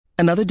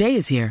Another day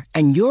is here,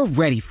 and you're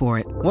ready for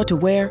it. What to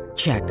wear?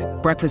 Check.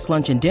 Breakfast,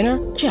 lunch, and dinner?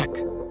 Check.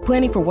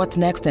 Planning for what's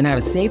next and how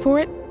to save for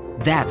it?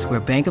 That's where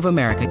Bank of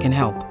America can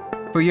help.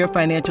 For your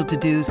financial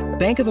to-dos,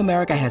 Bank of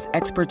America has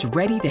experts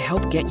ready to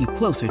help get you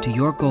closer to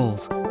your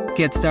goals.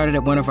 Get started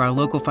at one of our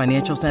local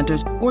financial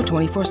centers or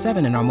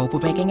 24/7 in our mobile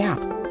banking app.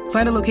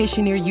 Find a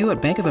location near you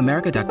at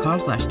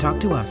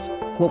bankofamerica.com/talktous.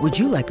 What would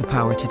you like the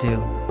power to do?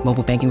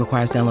 Mobile banking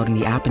requires downloading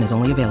the app and is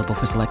only available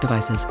for select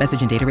devices.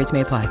 Message and data rates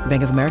may apply.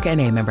 Bank of America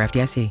N.A., member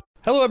FDIC.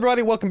 Hello,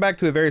 everybody. Welcome back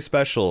to a very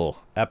special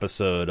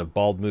episode of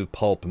Bald Move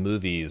Pulp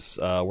Movies.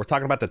 We're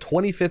talking about the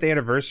 25th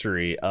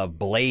anniversary of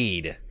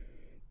Blade,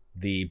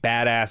 the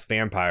badass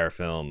vampire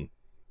film.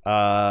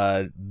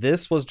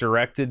 This was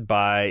directed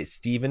by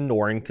Stephen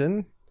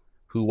Norrington,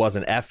 who was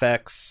an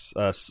FX,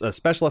 a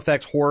special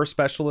effects horror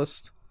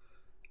specialist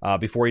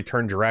before he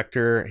turned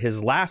director.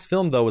 His last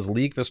film, though, was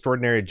League of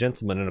Extraordinary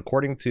Gentlemen, and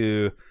according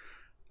to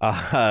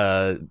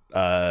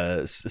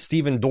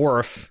Stephen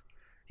Dorff,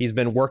 he's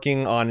been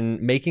working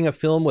on making a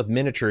film with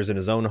miniatures in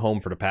his own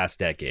home for the past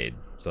decade.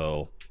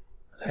 So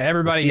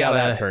everybody we'll see got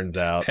how that turns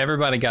out.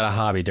 Everybody got a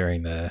hobby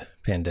during the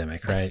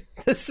pandemic, right?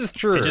 This is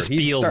true. It just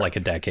feels like a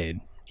decade.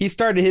 He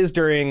started his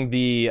during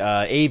the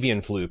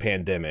avian flu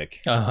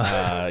pandemic.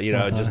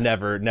 It just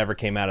never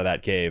came out of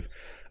that cave.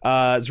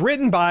 It's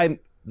written by,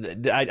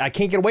 I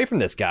can't get away from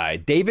this guy,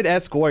 David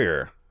S.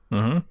 Goyer,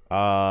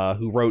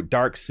 who wrote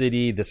Dark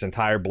City, this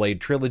entire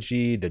Blade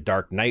trilogy, the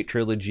Dark Knight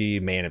trilogy,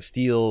 Man of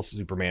Steel,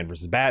 Superman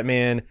vs.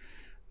 Batman.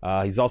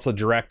 He's also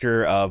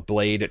director of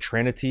Blade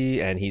Trinity,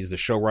 and he's the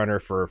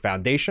showrunner for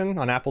Foundation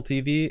on Apple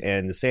TV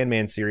and the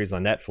Sandman series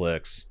on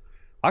Netflix.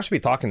 I'll actually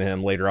be talking to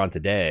him later on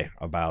today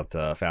about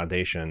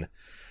Foundation.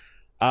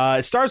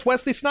 It stars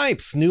Wesley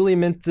Snipes, newly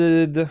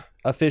minted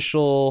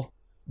official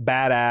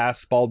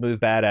badass, bald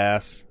move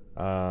badass,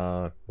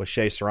 with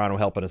Shea Serrano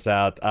helping us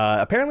out.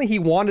 Apparently he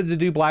wanted to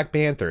do Black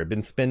Panther. Had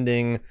been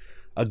spending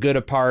a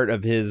good part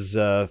of his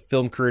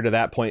film career to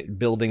that point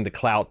building the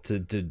clout to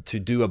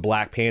do a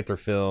Black Panther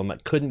film.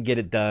 Couldn't get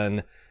it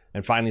done,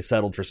 and finally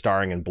settled for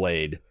starring in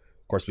Blade.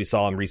 Of course, we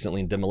saw him recently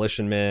in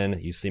Demolition Man.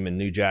 You see him in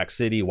New Jack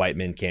City, White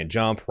Men Can't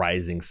Jump,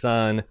 Rising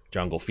Sun,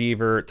 Jungle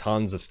Fever,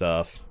 tons of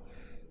stuff.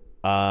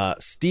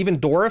 Stephen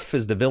Dorff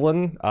is the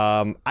villain.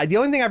 The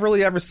only thing I've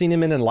really ever seen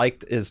him in and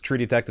liked is True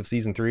Detective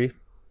Season 3.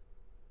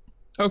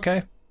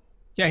 Okay.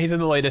 Yeah, he's in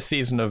the latest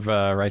season of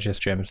Righteous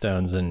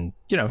Gemstones, and,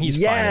 he's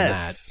fine in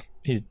that.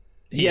 He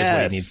is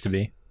what he needs to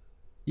be.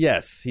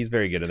 Yes, he's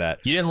very good at that.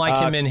 You didn't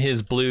like him in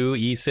his blue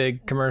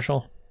e-cig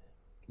commercial?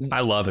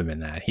 I love him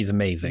in that. He's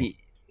amazing.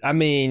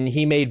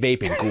 He made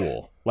vaping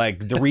cool.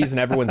 Like, the reason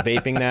everyone's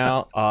vaping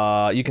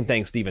now, you can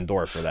thank Stephen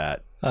Dorff for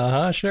that.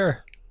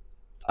 Sure.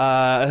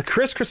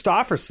 Chris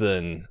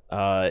Christopherson,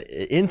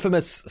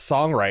 infamous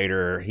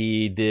songwriter.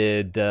 He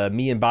did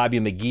Me and Bobby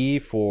McGee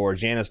for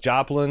Janis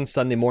Joplin,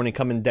 Sunday Morning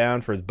Coming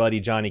Down for his buddy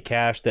Johnny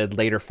Cash, that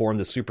later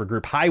formed the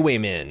supergroup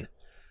Highwaymen,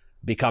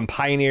 become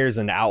pioneers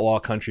in the outlaw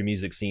country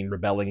music scene,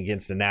 rebelling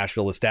against the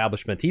Nashville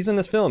establishment. He's in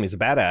this film. He's a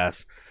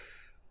badass.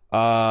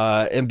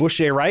 And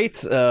Boucher Wright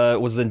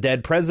was in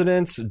Dead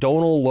Presidents.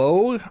 Donal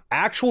Lowe,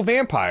 actual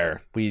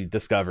vampire, we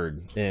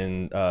discovered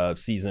in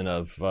season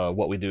of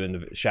What We Do in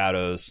the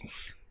Shadows.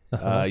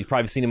 You've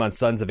probably seen him on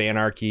Sons of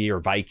Anarchy or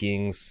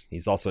Vikings.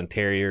 He's also in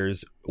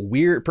Terriers.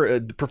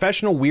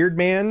 Professional weird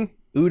man,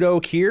 Udo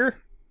Kier.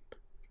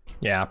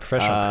 Yeah,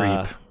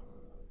 professional creep.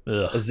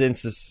 Is in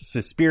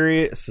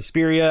Suspiria.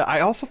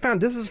 I also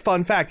found, this is a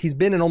fun fact, he's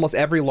been in almost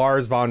every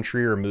Lars von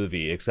Trier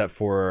movie except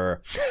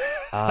for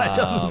that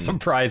doesn't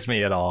surprise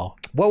me at all.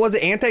 What was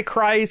it?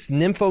 Antichrist,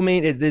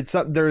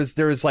 Nymphomane.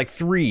 There's like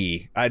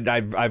 3.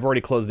 I've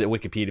already closed the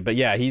Wikipedia, but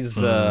yeah, he's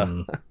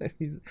and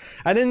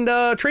then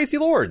Tracy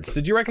Lords.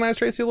 Did you recognize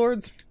Tracy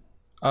Lords?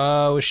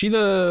 Was she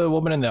the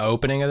woman in the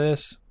opening of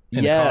this?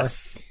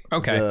 Yes. The car?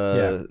 Okay.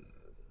 Yeah.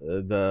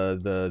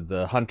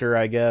 The hunter,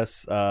 I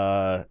guess.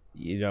 Famed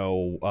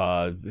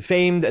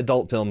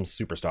adult film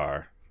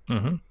superstar,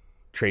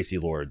 Tracy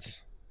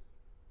Lords.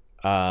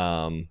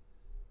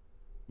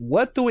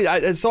 What do we?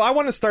 So I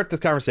want to start this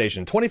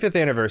conversation. 25th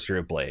anniversary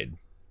of Blade.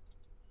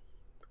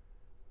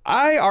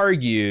 I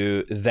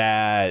argue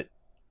that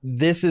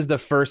this is the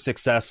first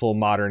successful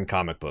modern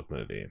comic book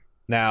movie.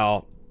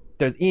 Now,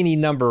 there's any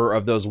number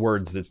of those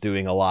words that's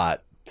doing a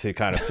lot to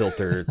kind of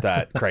filter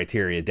that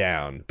criteria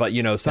down. But,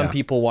 some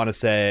people want to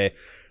say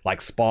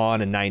like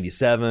Spawn in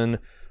 97.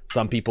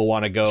 Some people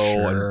want to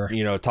go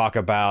and, talk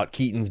about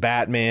Keaton's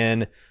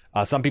Batman.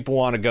 Some people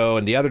want to go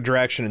in the other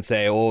direction and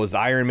say, it was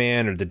Iron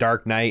Man or The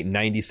Dark Knight in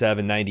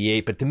 97,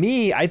 98. But to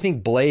me, I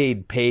think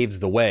Blade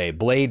paves the way.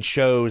 Blade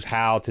shows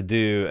how to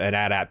do an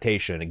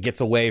adaptation. It gets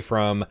away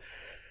from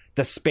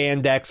the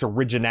spandex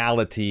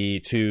originality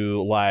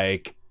to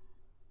like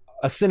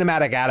a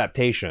cinematic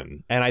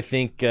adaptation. And I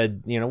think,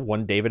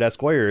 one David S.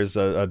 Goyer is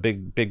a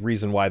big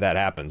reason why that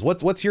happens.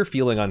 What's your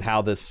feeling on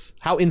how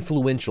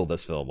influential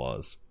this film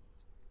was?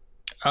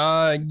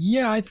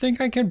 Yeah, I think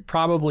I could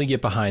probably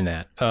get behind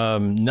that.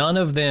 None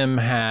of them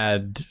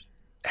had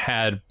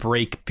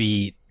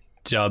breakbeat,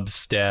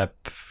 dubstep,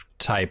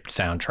 type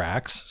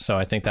soundtracks. So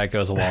I think that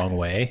goes a long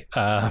way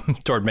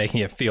toward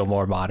making it feel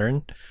more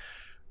modern.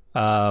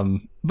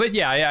 But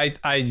yeah,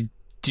 I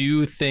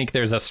do think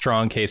there's a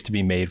strong case to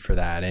be made for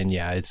that. And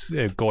yeah, it's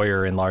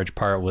Goyer in large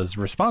part was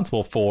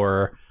responsible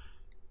for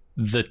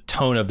the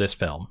tone of this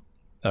film,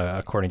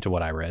 according to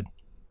what I read.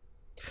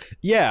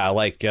 Yeah,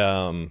 like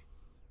there's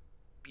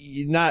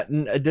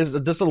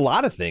a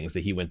lot of things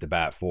that he went to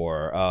bat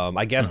for.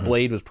 I guess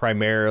Blade was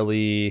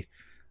primarily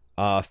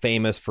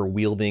famous for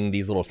wielding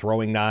these little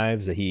throwing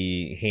knives that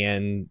he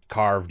hand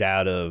carved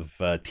out of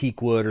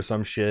teak wood or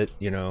some shit,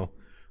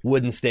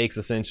 wooden stakes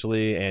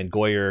essentially. And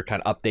Goyer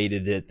kind of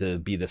updated it to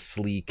be the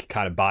sleek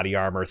kind of body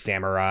armor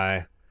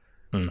samurai.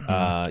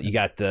 You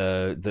got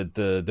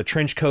the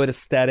trench coat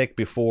aesthetic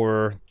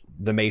before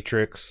The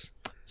Matrix.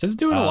 So it's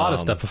doing a lot of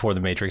stuff before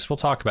The Matrix. We'll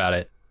talk about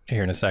it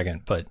here in a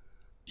second, but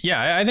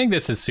yeah, I think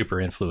this is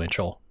super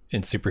influential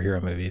in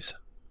superhero movies.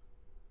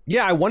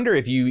 Yeah, I wonder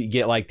if you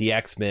get like the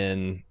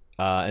X-Men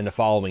in the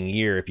following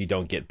year, if you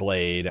don't get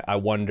Blade. I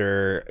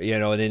wonder,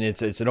 and then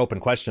it's an open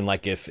question,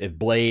 like if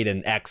Blade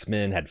and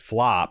X-Men had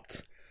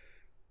flopped,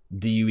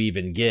 do you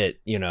even get,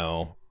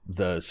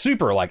 the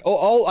super like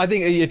I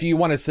think if you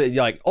want to say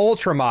like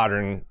ultra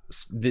modern,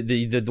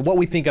 the what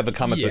we think of the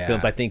comic book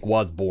films, I think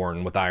was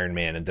born with Iron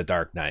Man and The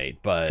Dark Knight,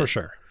 but for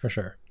sure.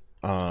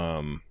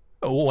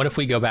 What if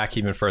we go back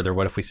even further?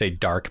 What if we say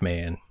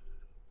Darkman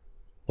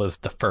was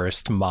the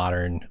first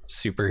modern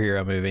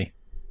superhero movie?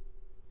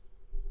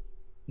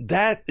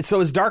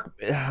 Is Dark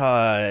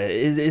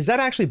is that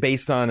actually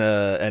based on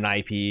an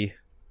IP?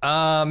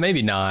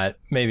 Maybe not.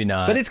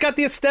 But it's got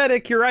the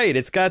aesthetic. You're right.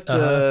 It's got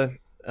the.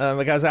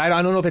 Guys,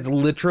 I don't know if it's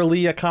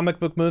literally a comic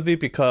book movie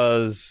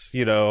because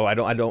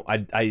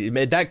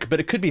but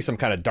it could be some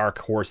kind of Dark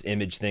Horse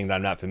Image thing that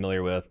I'm not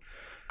familiar with.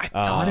 I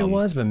thought it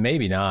was, but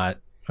maybe not.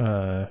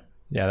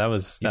 Yeah, that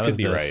was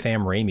the right.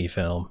 Sam Raimi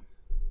film.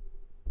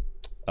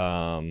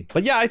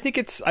 But yeah, I think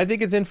it's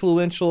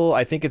influential.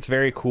 I think it's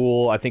very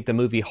cool. I think the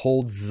movie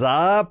holds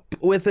up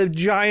with a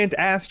giant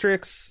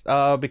asterisk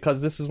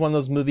because this is one of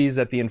those movies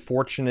at the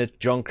unfortunate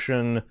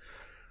junction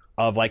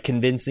of like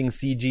convincing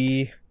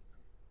CG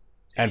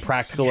and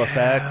practical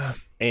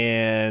effects,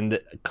 and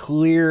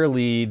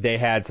clearly they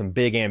had some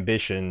big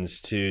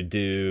ambitions to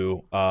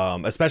do,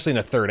 especially in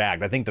the third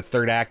act. I think the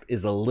third act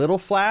is a little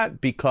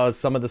flat because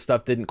some of the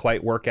stuff didn't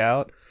quite work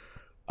out.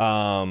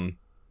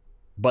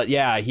 But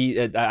yeah,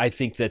 I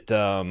think that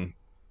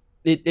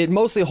it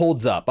mostly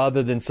holds up,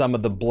 other than some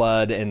of the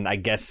blood and I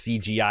guess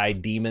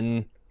CGI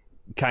demon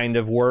kind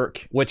of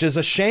work, which is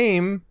a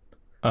shame.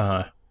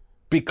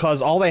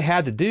 Because all they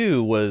had to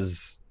do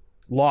was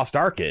Lost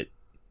Ark it.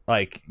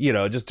 Like,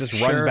 just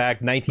run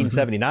back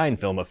 1979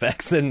 film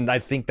effects, and I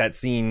think that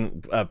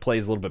scene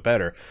plays a little bit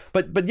better.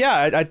 But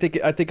yeah, I think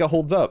it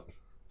holds up.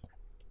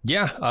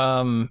 Yeah,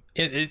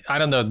 I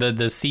don't know. The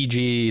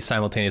CG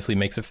simultaneously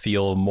makes it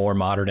feel more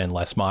modern and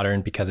less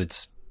modern because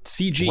it's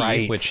CG,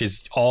 right, which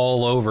is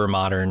all over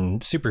modern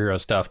superhero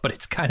stuff, but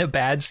it's kind of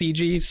bad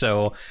CG,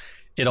 so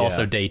it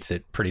also dates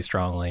it pretty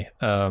strongly.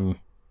 Yeah,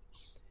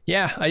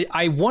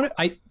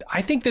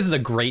 I think this is a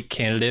great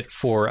candidate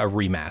for a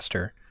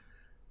remaster.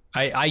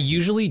 I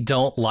usually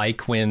don't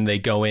like when they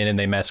go in and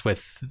they mess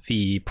with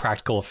the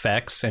practical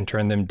effects and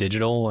turn them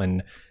digital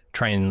and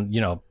try and,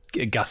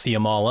 gussy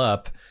them all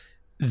up.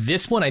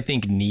 This one, I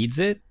think, needs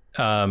it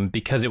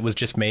because it was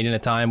just made in a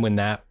time when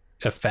that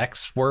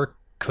effects work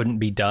couldn't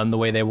be done the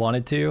way they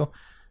wanted to.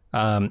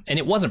 And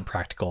it wasn't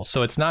practical.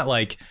 So it's not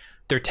like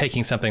they're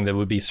taking something that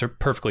would be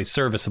perfectly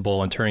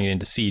serviceable and turning it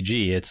into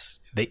CG.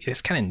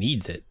 This kind of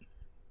needs it.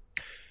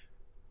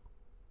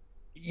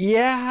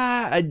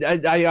 Yeah, I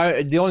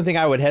the only thing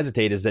I would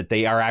hesitate is that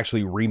they are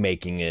actually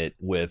remaking it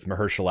with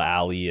Mahershala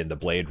Ali in the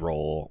Blade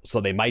role, so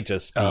they might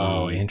just be...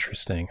 Oh,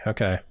 interesting.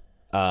 Okay.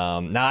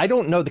 Now I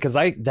don't know because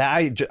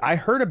I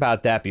heard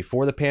about that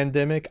before the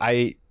pandemic.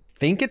 I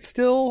think it's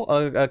still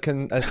a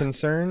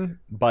concern,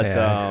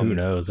 but who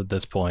knows at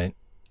this point.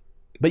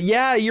 But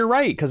yeah, you're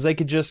right, because they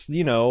could just I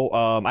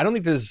don't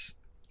think there's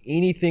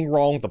anything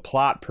wrong with the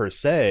plot per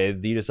se.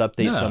 You just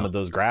update some of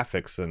those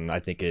graphics, and I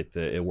think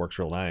it works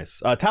real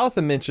nice.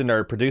 Talitha mentioned,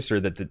 our producer,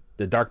 that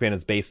the Darkman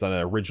is based on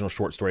an original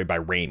short story by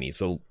Raimi.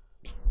 So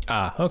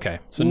okay.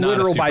 So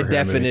literal by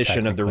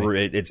definition of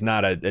it's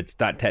not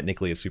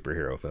technically a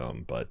superhero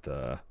film, but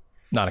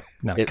not a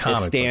comic book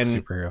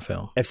superhero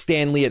film. If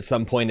Stan Lee at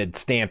some point had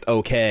stamped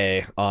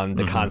okay on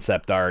the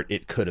concept art,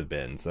 it could have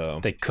been. So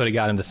they could have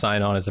got him to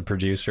sign on as a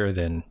producer.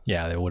 Then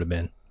yeah, they would have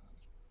been.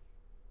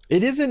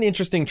 It is an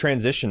interesting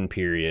transition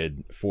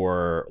period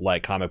for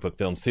like comic book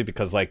films too,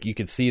 because like you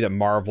could see that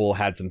Marvel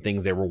had some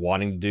things they were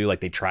wanting to do.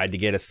 Like they tried to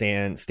get a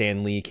Stan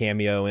Lee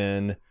cameo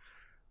in,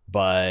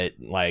 but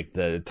like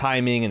the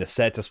timing and the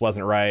set just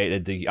wasn't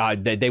right.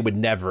 They would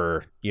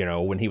never,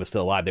 when he was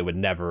still alive, they would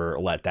never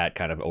let that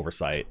kind of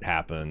oversight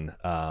happen.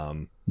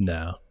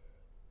 No.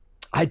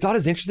 I thought it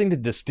was interesting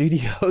that the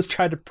studios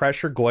tried to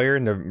pressure Goyer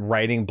into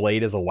writing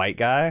Blade as a white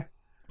guy.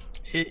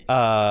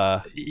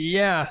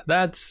 Yeah,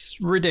 that's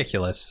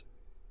ridiculous.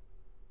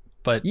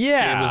 But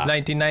yeah, it was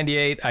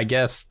 1998. I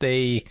guess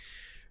they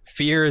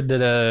feared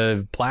that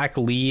a black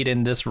lead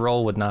in this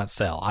role would not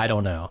sell. I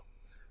don't know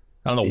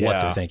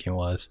what their thinking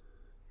was.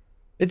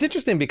 It's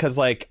interesting because,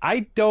 like,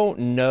 I don't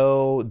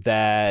know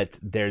that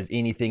there's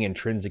anything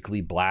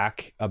intrinsically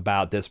black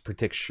about this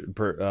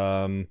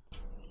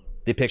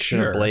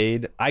depiction of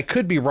Blade. I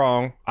could be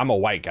wrong. I'm a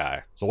white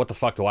guy, so what the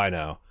fuck do I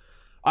know?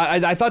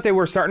 I thought they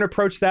were starting to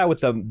approach that with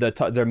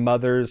their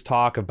mother's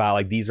talk about,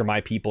 like, these are my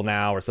people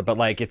now or something. But,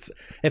 like, it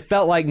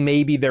felt like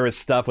maybe there was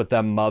stuff with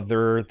the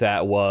mother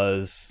that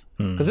was,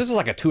 because this was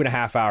like a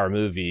 2.5 hour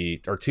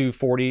movie or 2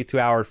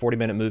 hour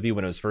 40-minute movie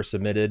when it was first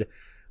submitted.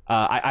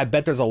 I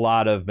bet there's a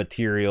lot of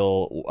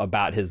material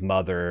about his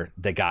mother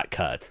that got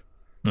cut.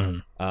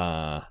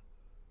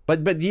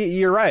 But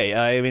you're right.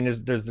 I mean,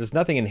 there's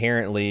nothing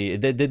inherently.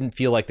 It didn't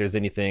feel like there's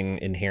anything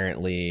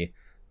inherently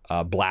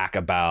black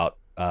about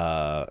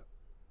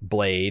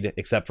Blade,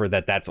 except for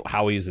that's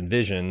how he was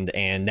envisioned.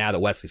 And now that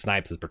Wesley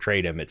Snipes has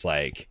portrayed him, it's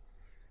like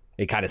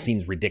it kind of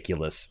seems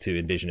ridiculous to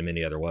envision him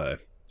any other way.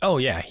 Oh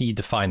yeah, he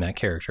defined that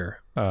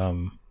character.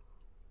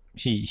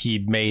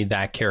 He made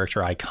that character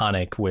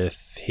iconic with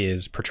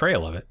his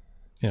portrayal of it,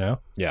 you know?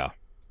 Yeah.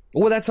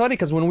 Well, that's funny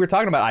because when we were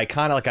talking about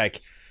iconic,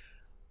 like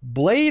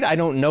Blade, I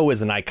don't know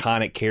is an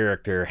iconic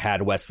character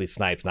had Wesley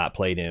Snipes not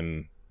played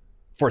him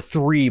for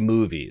 3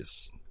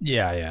 movies.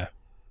 Yeah.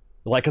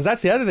 Like, because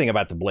that's the other thing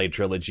about the Blade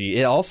trilogy.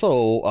 It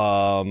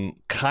also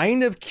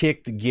kind of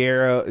kicked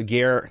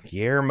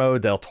Guillermo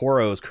del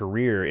Toro's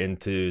career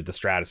into the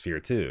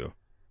stratosphere, too.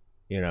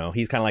 You know,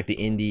 he's kind of like the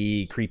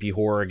indie creepy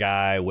horror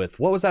guy with,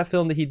 what was that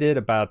film that he did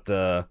about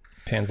the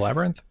Pan's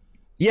Labyrinth?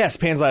 Yes,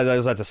 Pan's Labyrinth. It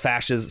was about this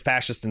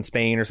fascist in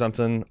Spain or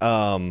something.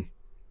 The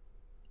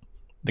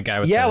guy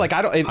with like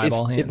I don't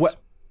eyeball hands.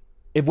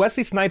 If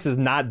Wesley Snipes is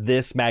not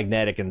this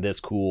magnetic and this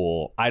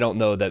cool, I don't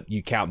know that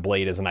you count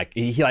Blade as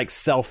he like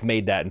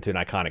self-made that into an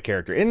iconic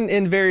character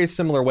in very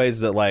similar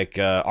ways that like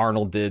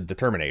Arnold did the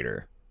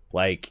Terminator.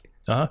 Like,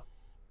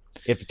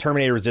 if the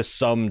Terminator was just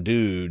some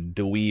dude,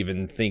 do we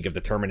even think of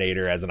the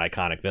Terminator as an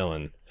iconic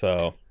villain?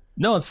 So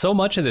no, so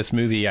much of this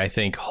movie I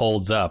think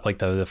holds up. Like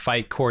the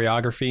fight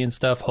choreography and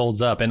stuff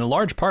holds up, in a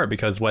large part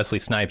because Wesley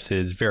Snipes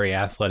is very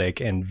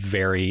athletic and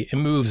it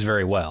moves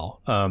very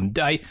well.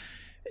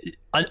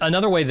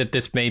 Another way that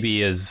this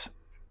maybe is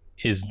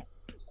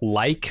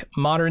like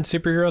modern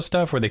superhero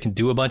stuff, where they can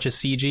do a bunch of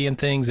CG and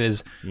things,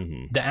 is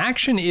the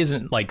action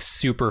isn't like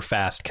super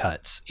fast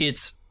cuts.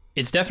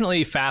 It's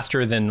definitely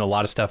faster than a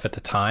lot of stuff at the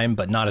time,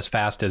 but not as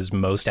fast as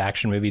most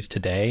action movies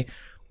today,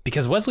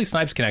 because Wesley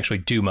Snipes can actually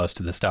do most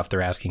of the stuff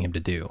they're asking him to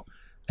do.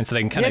 And so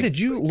they can kind of did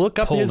you look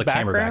up pull his the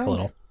camera back a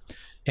little.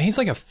 Yeah, he's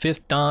like a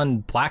 5th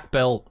Dan black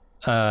belt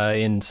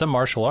in some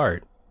martial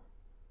art.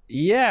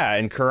 Yeah,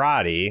 in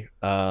karate.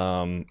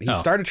 He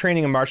started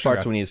training in martial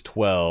arts when he was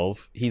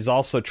 12. He's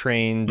also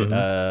trained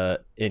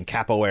in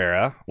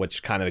capoeira,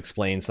 which kind of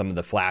explains some of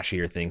the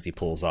flashier things he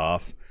pulls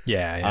off.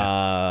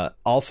 Yeah.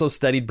 Also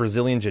studied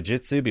Brazilian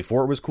jiu-jitsu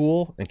before it was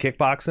cool, and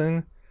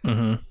kickboxing.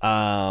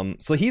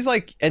 So he's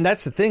like, and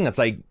that's the thing. It's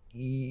like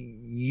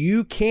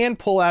you can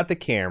pull out the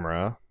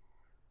camera,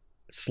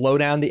 slow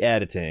down the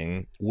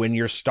editing when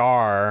your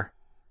star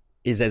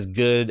is as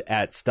good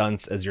at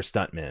stunts as your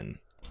stuntmen.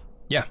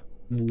 Yeah.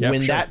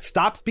 When that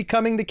stops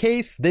becoming the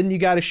case, then you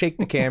got to shake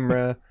the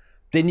camera.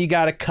 Then you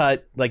got to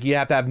cut, like you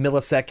have to have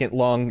millisecond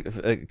long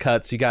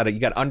cuts. You got to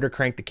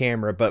undercrank the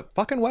camera. But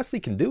fucking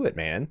Wesley can do it,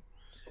 man.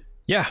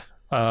 Yeah.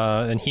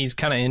 And he's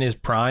kind of in his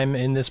prime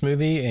in this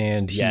movie,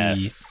 and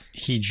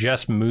he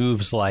just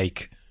moves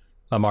like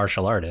a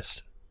martial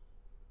artist.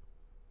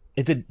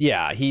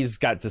 He's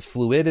got this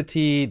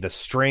fluidity, the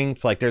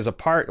strength. Like there's a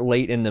part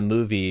late in the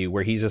movie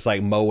where he's just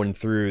like mowing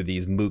through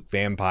these mook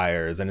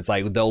vampires, and it's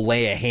like they'll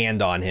lay a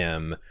hand on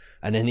him,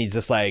 and then he's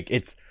just like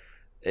it's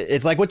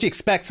like what you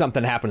expect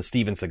something to happen to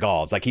Steven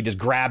Seagal. It's like he just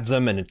grabs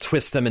them and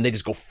twists them, and they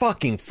just go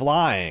fucking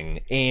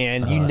flying,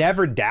 and you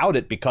never doubt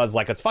it because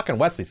like it's fucking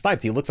Wesley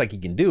Snipes. He looks like he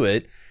can do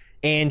it,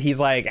 and he's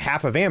like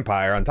half a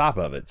vampire on top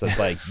of it. So it's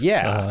like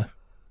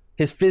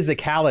his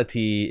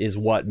physicality is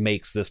what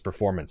makes this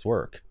performance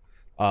work.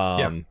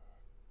 And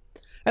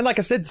like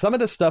I said, some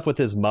of the stuff with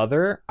his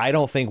mother, I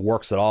don't think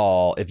works at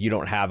all if you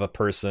don't have a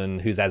person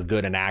who's as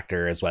good an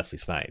actor as Wesley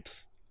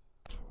Snipes.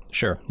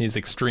 Sure. He's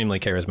extremely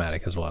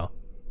charismatic as well.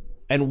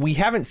 And we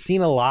haven't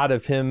seen a lot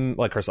of him.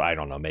 Like, of course, I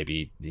don't know.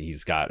 Maybe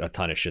he's got a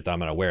ton of shit that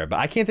I'm unaware of, but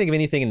I can't think of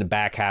anything in the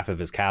back half of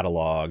his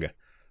catalog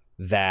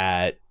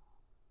that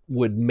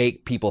would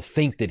make people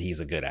think that he's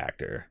a good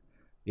actor.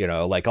 You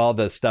know, like all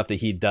the stuff that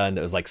he'd done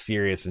that was like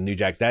serious and New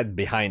Jack's that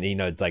behind, you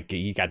know, it's like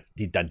he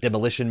done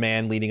Demolition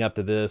Man leading up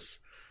to this.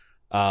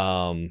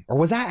 Or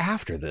was that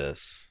after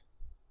this?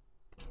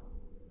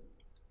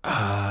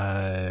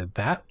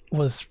 That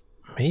was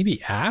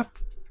maybe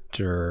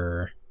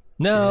after.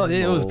 No,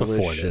 it was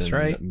before this,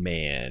 right?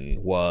 Man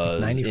was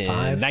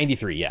 95,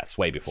 93. Yes,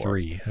 way before.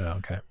 3. Oh,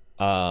 okay.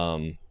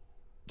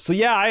 So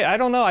yeah, I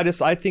don't know.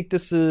 I think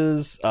this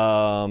is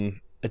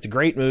it's a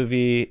great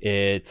movie.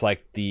 It's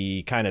like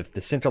the kind of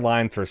the center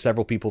line for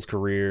several people's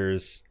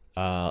careers.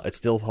 It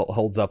still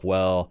holds up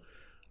well.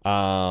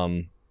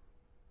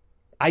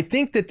 I I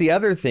think that the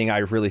other thing I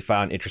really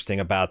found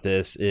interesting about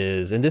this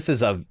is, and this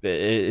is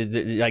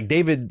like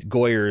David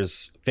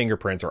Goyer's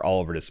fingerprints are all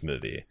over this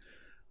movie.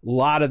 A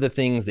lot of the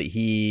things that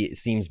he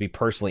seems to be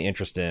personally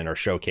interested in are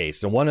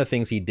showcased. And one of the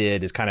things he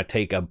did is kind of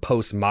take a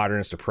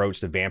postmodernist approach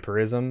to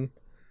vampirism,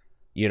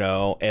 you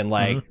know, and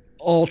like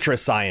ultra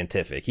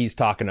scientific. He's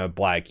talking of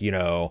like, you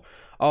know,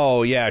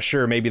 oh yeah,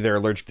 sure, maybe they're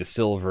allergic to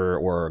silver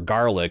or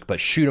garlic, but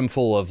shoot them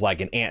full of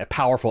like a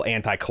powerful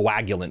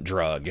anticoagulant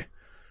drug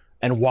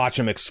and watch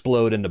them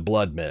explode into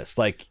blood mist.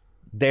 Like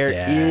there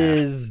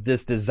is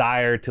this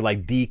desire to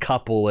like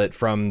decouple it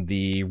from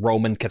the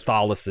Roman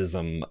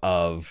Catholicism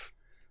of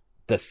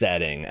the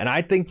setting. And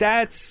I think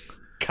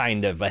that's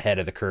kind of ahead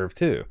of the curve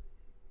too.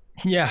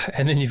 Yeah.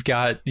 And then you've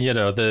got, you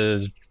know,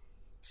 the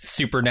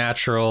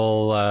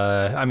supernatural,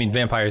 I mean,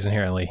 vampires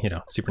inherently, you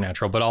know,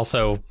 supernatural, but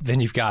also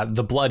then you've got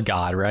the blood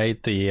god,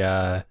 right?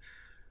 The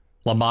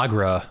La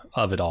Magra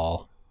of it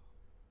all.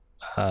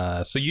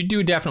 So you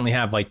do definitely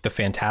have like the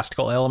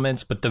fantastical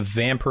elements, but the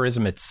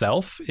vampirism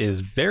itself is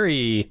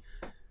very,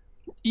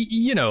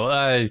 you know,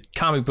 a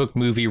comic book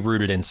movie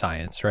rooted in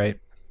science, right?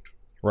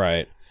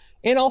 Right.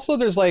 And also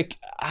there's like,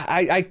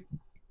 I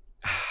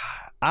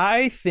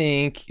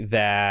think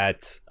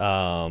that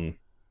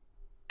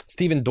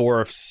Stephen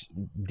Dorff's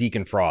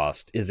Deacon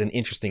Frost is an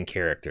interesting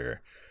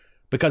character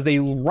because they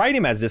write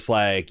him as this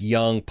like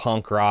young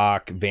punk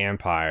rock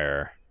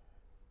vampire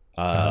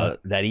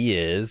that he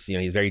is. You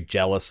know, he's very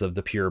jealous of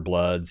the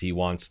purebloods. He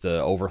wants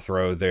to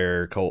overthrow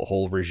their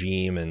whole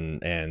regime and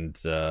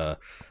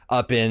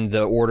upend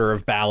the order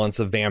of balance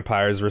of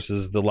vampires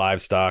versus the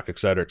livestock, et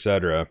cetera, et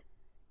cetera.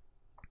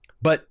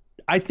 But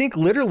I think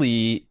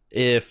literally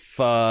if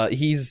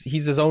he's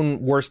his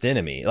own worst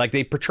enemy. Like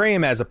they portray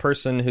him as a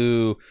person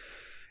who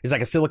is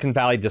like a Silicon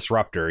Valley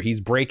disruptor. He's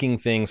breaking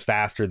things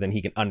faster than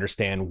he can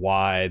understand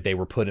why they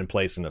were put in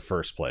place in the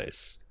first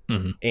place.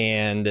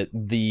 And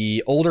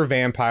the older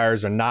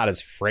vampires are not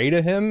as afraid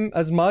of him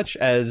as much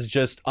as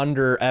just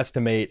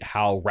underestimate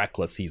how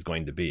reckless he's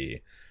going to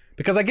be.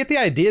 Because I get the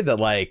idea that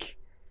like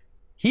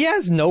he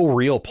has no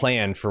real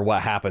plan for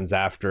what happens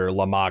after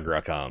La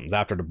Magra comes,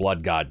 after the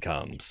blood god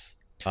comes.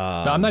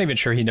 I'm not even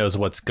sure he knows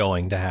what's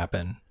going to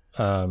happen.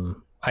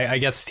 I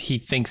guess he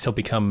thinks he'll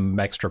become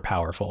extra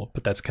powerful,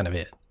 but that's kind of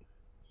it.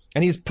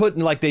 And he's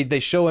putting like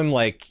they show him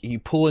like he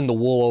pulling the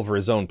wool over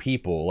his own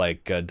people,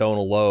 like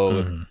Donal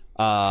Logue.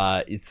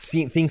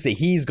 Thinks that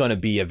he's going to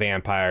be a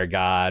vampire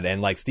god,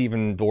 and like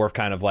Stephen Dorff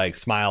kind of like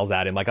smiles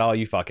at him like, oh,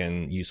 you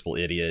fucking useful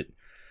idiot.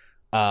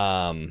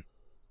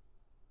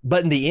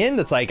 But in the end,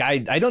 it's like I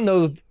don't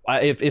know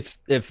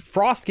if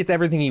Frost gets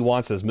everything he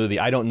wants in this movie.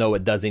 I don't know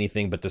it does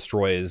anything but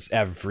destroys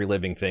every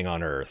living thing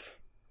on Earth,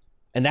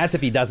 and that's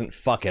if he doesn't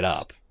fuck it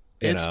up.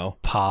 It's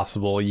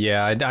possible.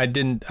 Yeah, I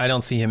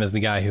don't see him as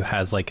the guy who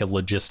has like a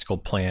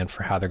logistical plan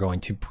for how they're going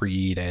to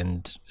breed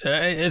and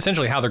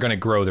essentially how they're going to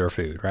grow their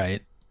food,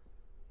 right?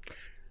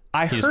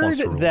 I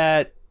heard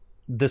that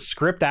the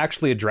script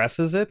actually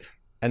addresses it,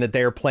 and that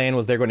their plan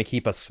was they're going to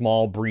keep a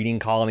small breeding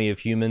colony of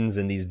humans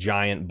in these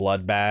giant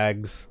blood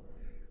bags.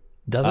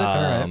 Does it?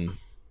 All right.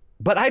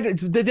 But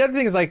the other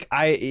thing is like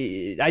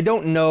I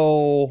don't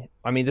know.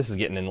 I mean, this is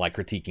getting in like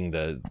critiquing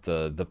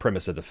the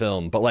premise of the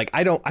film, but like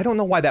I don't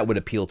know why that would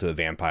appeal to a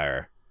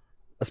vampire,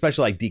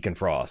 especially like Deacon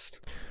Frost.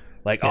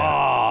 Like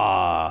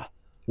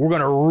we're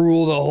going to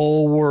rule the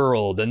whole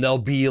world, and there'll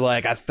be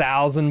like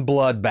 1,000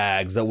 blood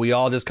bags that we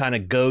all just kind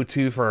of go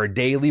to for our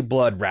daily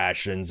blood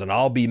rations, and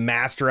I'll be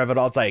master of it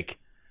all. It's like,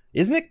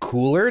 isn't it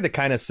cooler to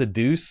kind of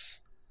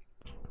seduce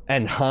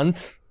and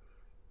hunt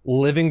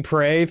living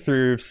prey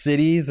through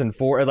cities and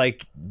for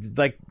like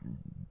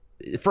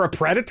for a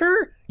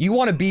predator? You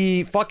want to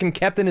be fucking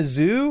kept in a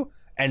zoo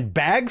and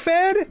bag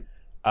fed?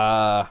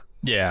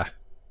 Yeah,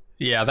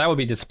 that would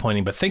be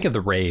disappointing, but think of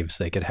the raves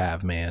they could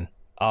have, man.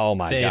 Oh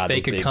my God! If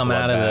they could come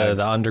out of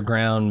the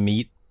underground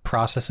meat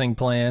processing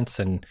plants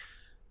and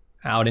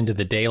out into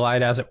the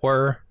daylight, as it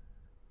were.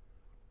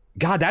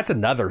 God, that's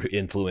another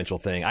influential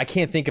thing. I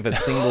can't think of a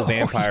single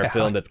vampire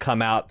film that's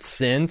come out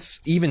since,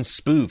 even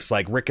spoofs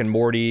like Rick and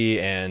Morty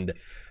and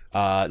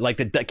like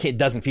that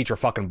doesn't feature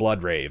fucking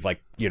blood rave.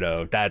 Like, you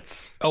know,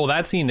 that's... Oh,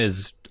 that scene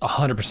is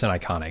 100%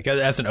 iconic.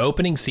 As an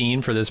opening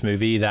scene for this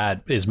movie,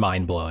 that is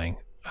mind-blowing.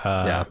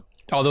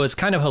 Although it's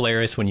kind of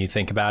hilarious when you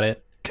think about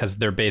it, because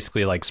they're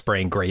basically like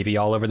spraying gravy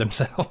all over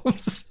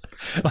themselves.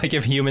 Like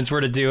if humans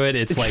were to do it,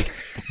 it's like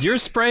you're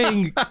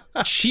spraying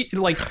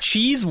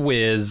cheese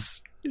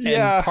whiz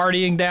and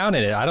partying down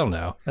in it. I don't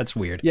know. That's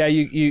weird. Yeah,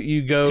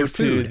 you go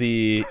to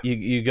the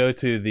you go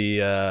to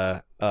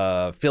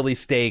the Philly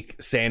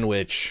steak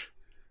sandwich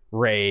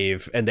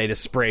rave, and they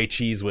just spray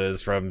cheese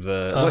whiz from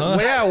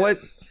the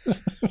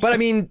But I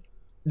mean,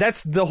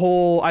 that's the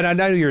whole. I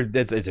know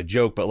it's a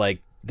joke, but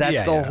like.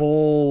 That's the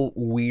whole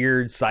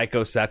weird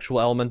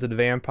psychosexual element of the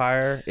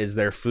vampire, is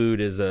their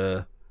food is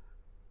a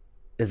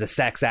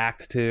sex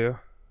act too.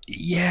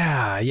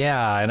 Yeah.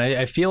 And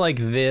I feel like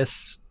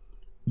this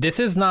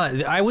is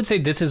not, I would say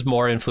this is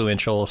more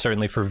influential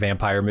certainly for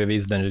vampire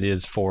movies than it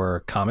is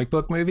for comic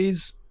book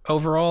movies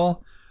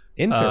overall.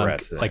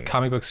 Interesting. Like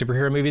comic book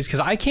superhero movies, because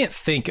I can't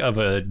think of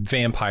a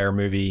vampire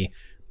movie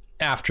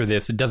after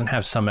this. It doesn't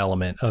have some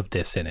element of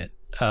this in it.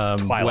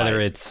 Twilight. Whether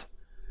it's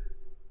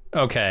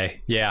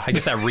okay, yeah, I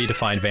guess that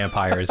redefined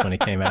vampires when it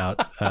came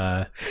out.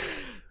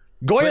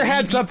 Goyer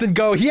had something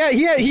go. He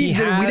did.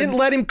 We didn't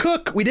let him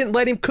cook. We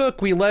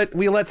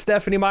let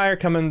Stephanie Meyer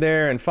come in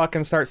there and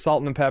fucking start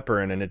salting and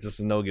peppering, and it just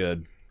was no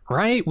good.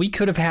 Right? We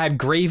could have had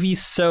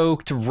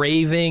gravy-soaked,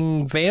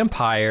 raving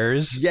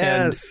vampires.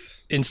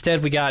 Yes.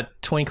 Instead, we got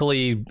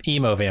twinkly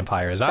emo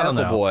vampires. Sparkle I don't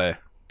know. Boy.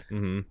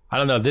 Mm-hmm. I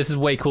don't know. This is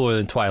way cooler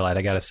than Twilight,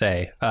 I gotta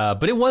say.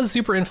 But it was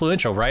super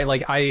influential, right?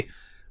 Like,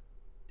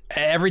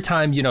 every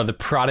time, the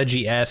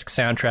Prodigy-esque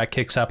soundtrack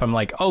kicks up, I'm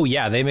like, oh,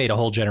 yeah, they made a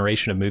whole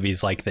generation of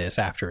movies like this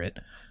after it.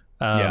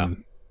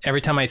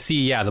 Every time I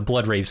see, the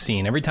blood rave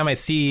scene, every time I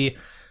see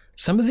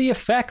some of the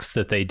effects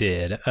that they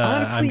did,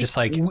 honestly, I'm just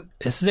like,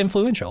 this is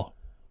influential.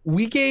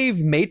 We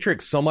gave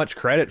Matrix so much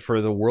credit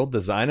for the world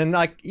design, and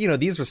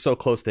these were so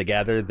close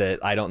together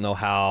that I don't know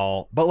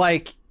how, but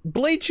like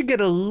Blade should get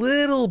a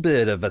little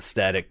bit of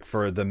aesthetic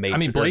for the Matrix. I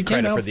mean, Blade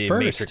came out for the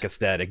first. Matrix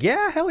aesthetic.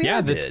 Yeah, hell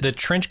yeah. Yeah, the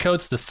trench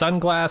coats, the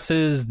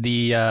sunglasses,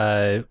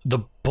 the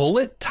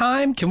bullet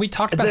time. Can we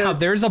talk about how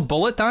there's a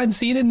bullet time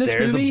scene in this movie?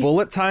 There's a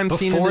bullet time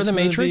scene in this the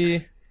Matrix.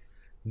 Movie.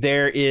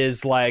 There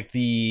is like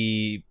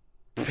the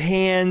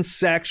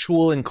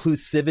pansexual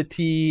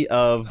inclusivity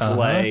of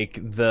like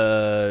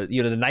the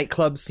the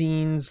nightclub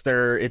scenes.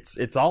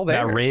 It's all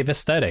there. That rave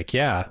aesthetic,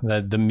 yeah.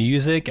 The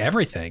music,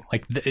 everything.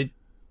 Like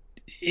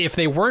if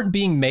they weren't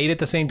being made at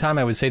the same time,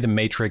 I would say the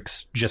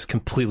Matrix just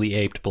completely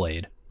aped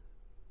Blade.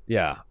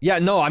 Yeah.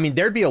 No, I mean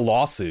there'd be a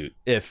lawsuit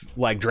if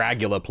like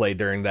Dracula played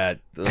during that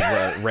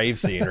rave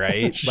scene,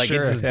 right? Like sure,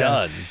 it's just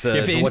done. The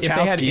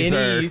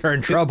Wachowskis are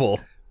in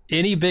trouble.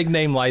 Any big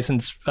name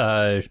license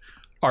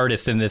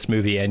artists in this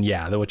movie, and the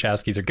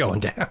Wachowskis are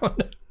going down.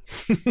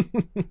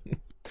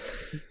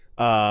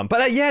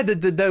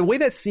 The way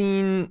that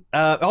scene,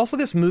 also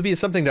this movie is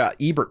something that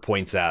Ebert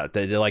points out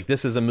that like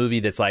this is a movie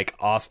that's like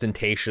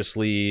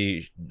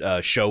ostentatiously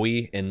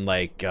showy and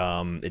like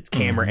its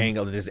camera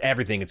angle, there's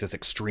everything, it's just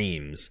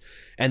extremes,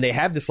 and they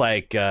have this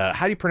like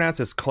how do you pronounce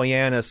this,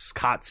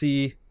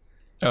 Koyaanisqatsi?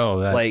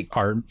 Oh, that like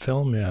art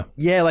film,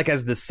 yeah. Like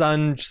as the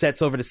sun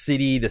sets over the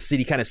city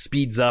kind of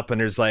speeds up, and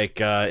there's like,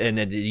 and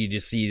then you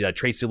just see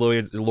Tracy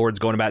Lords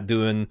going about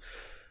doing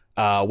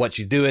what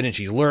she's doing, and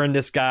she's luring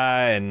this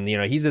guy, and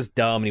he's just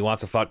dumb, and he wants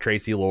to fuck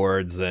Tracy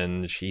Lords,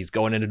 and she's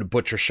going into the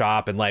butcher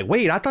shop, and like,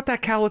 wait, I thought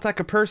that cow looked like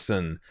a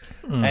person,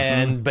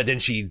 but then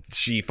she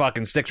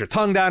fucking sticks her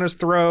tongue down his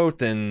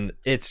throat, and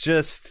it's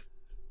just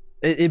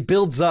it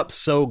builds up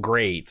so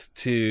great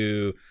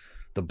to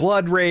the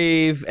blood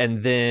rave,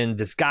 and then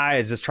this guy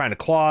is just trying to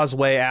claw his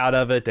way out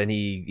of it, and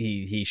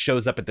he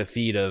shows up at the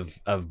feet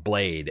of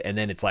Blade, and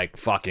then it's like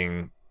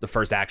fucking the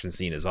first action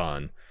scene is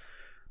on.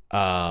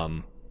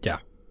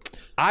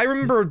 I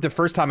remember the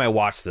first time I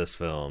watched this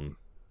film,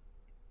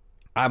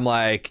 I'm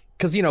like,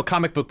 because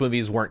comic book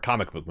movies weren't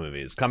comic book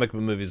movies. Comic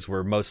book movies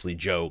were mostly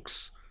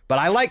jokes, but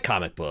I like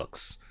comic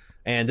books,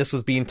 and this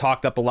was being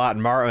talked up a lot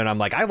in Marvel, and I'm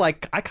like,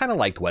 I kind of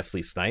liked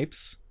Wesley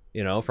Snipes.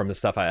 From the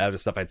stuff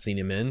I'd seen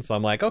him in. So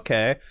I'm like,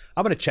 okay,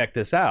 I'm going to check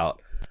this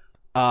out.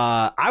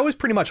 I was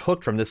pretty much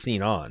hooked from this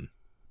scene on.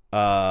 It's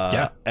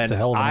a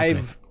hell of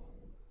an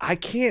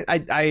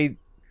opening.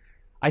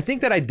 I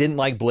think that I didn't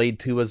like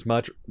Blade 2 as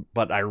much,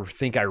 but I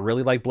think I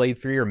really like Blade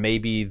 3, or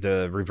maybe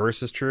the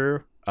reverse is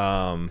true.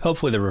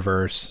 Hopefully the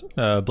reverse.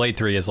 Blade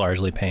 3 is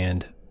largely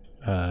panned.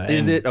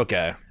 Is it?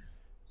 Okay.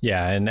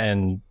 Yeah,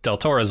 and Del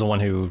Toro is the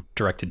one who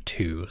directed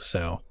 2,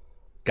 so...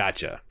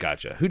 Gotcha.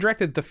 Who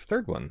directed the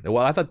third one?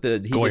 Well, I thought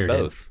that he Goyer did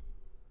both.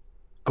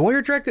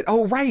 Goyer directed?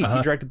 Oh, right.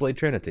 He directed Blade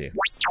Trinity.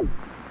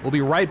 We'll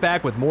be right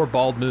back with more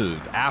Bald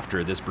Move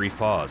after this brief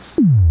pause.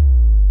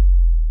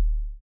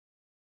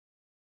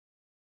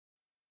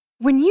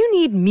 When you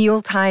need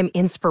mealtime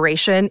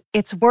inspiration,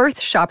 it's worth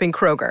shopping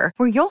Kroger,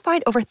 where you'll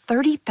find over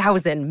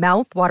 30,000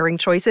 mouth-watering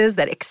choices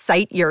that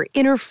excite your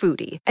inner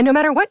foodie. And no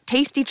matter what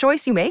tasty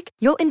choice you make,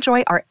 you'll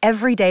enjoy our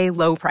everyday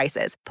low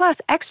prices, plus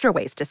extra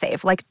ways to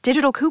save, like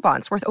digital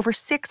coupons worth over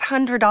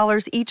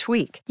 $600 each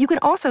week. You can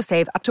also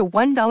save up to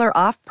 $1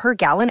 off per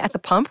gallon at the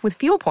pump with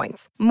fuel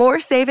points.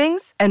 More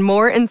savings and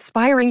more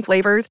inspiring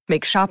flavors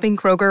make shopping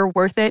Kroger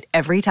worth it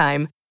every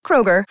time.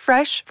 Kroger,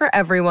 fresh for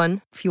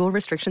everyone. Fuel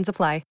restrictions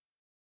apply.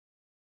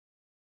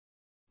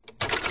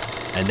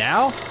 And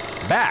now,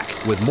 back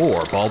with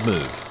more Bald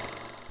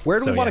Move. Where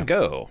do we want to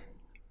go?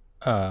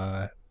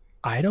 I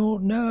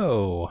don't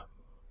know.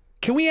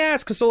 Can we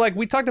ask, so like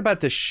we talked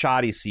about the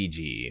shoddy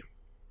CG.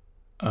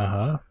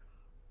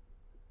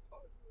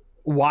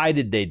 Why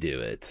did they do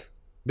it?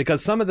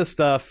 Because some of the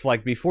stuff,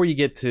 like before you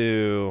get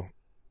to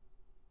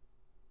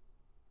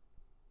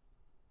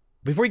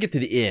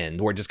the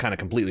end, where it just kind of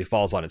completely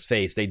falls on its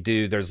face,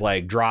 there's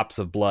like drops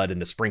of blood in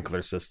the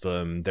sprinkler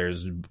system.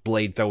 There's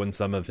Blade throwing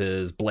some of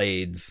his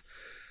blades.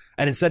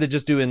 And instead of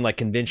just doing like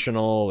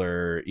conventional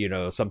or, you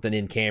know, something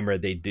in camera,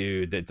 they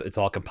do that. It's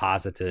all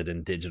composited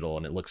and digital,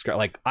 and it looks great.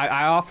 Like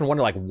I often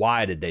wonder, like,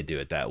 why did they do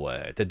it that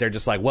way? That they're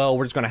just like, well,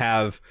 we're just going to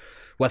have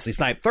Wesley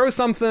Snipes throw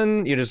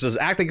something, you know, just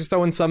act like he's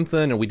throwing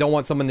something, and we don't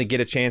want someone to get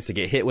a chance to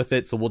get hit with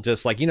it, so we'll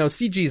just, like, you know,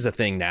 CG's a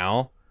thing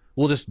now.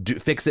 We'll just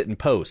fix it in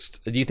post.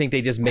 Do you think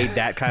they just made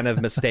that kind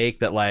of mistake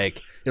that,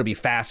 like, it'll be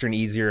faster and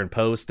easier in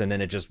post, and then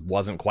it just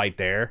wasn't quite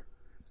there?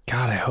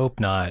 God, I hope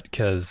not,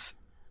 because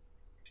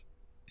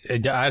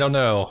I don't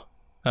know.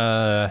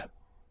 I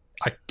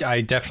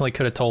definitely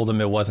could have told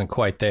them it wasn't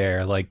quite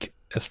there, like,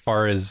 as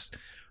far as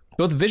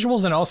both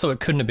visuals, and also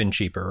it couldn't have been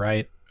cheaper,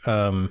 right?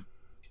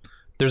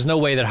 There's no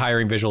way that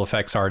hiring visual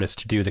effects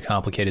artists to do the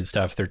complicated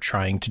stuff they're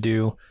trying to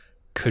do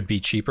could be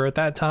cheaper at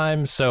that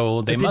time,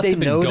 so they must have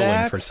been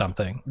going for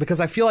something.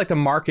 Because I feel like the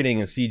marketing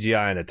and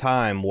CGI at the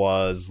time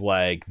was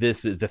like,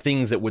 this is the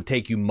things that would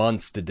take you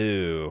months to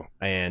do,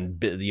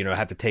 and, you know,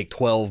 have to take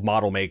 12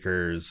 model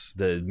makers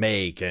to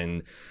make,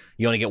 and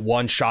you only get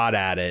one shot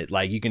at it.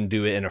 Like, you can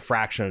do it in a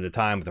fraction of the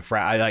time with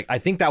I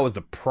think that was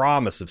the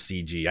promise of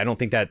CG. I don't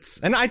think that's,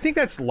 and I think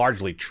that's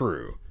largely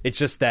true. It's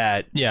just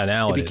that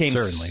now it became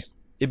certainly.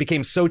 It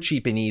became so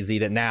cheap and easy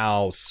that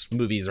now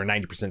movies are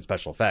 90%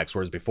 special effects,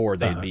 whereas before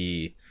they'd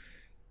be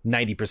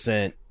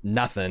 90%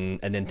 nothing,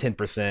 and then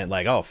 10%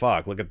 like, oh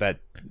fuck, look at that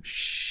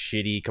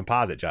shitty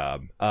composite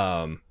job.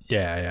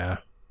 Yeah.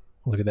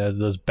 Look at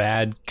those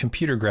bad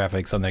computer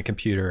graphics on that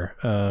computer.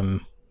 I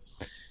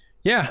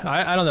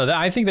don't know.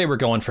 I think they were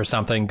going for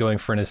something, going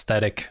for an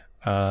aesthetic,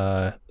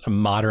 a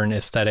modern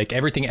aesthetic.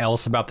 Everything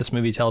else about this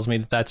movie tells me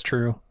that that's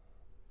true.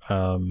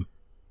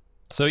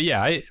 So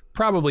yeah,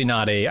 probably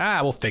not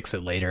we'll fix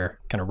it later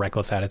kind of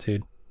reckless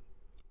attitude.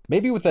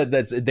 Maybe with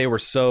that they were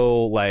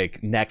so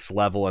like next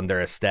level in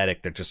their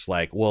aesthetic, they're just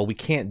like, well, we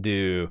can't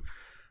do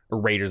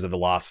Raiders of the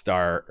Lost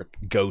Ark,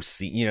 Ghost,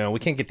 you know, we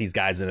can't get these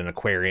guys in an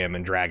aquarium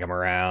and drag them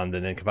around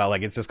and then come out,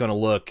 like, it's just going to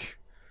look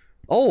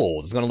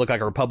old. It's going to look like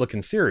a Republic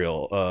film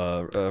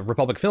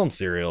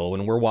serial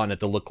when we're wanting it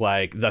to look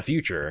like the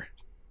future.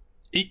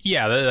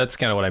 Yeah, that's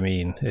kind of what I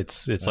mean.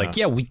 It's like,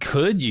 yeah, we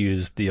could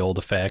use the old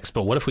effects,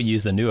 but what if we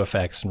use the new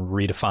effects and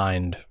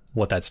redefined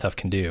what that stuff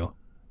can do?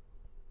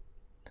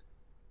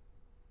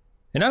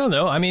 And I don't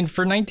know. I mean,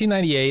 for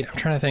 1998, I'm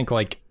trying to think,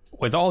 like,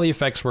 with all the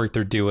effects work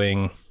they're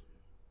doing,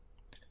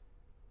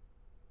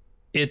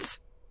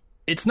 it's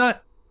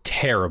not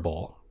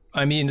terrible.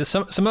 I mean,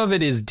 some of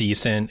it is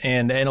decent,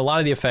 and a lot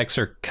of the effects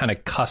are kind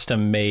of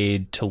custom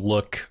made to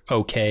look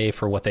okay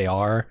for what they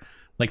are,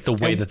 like the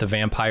way that the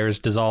vampires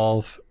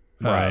dissolve.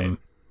 Right.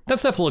 That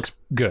stuff looks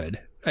good.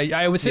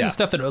 I would say the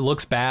stuff that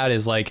looks bad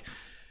is like,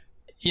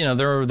 you know,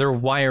 their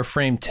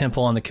wireframe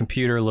temple on the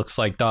computer looks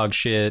like dog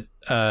shit.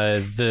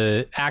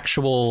 The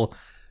actual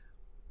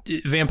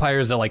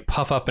vampires that like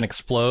puff up and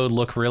explode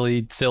look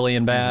really silly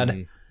and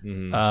bad.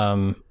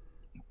 Mm-hmm.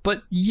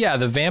 But yeah,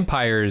 the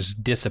vampires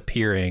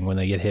disappearing when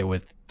they get hit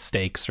with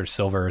stakes or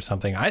silver or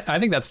something, I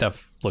think that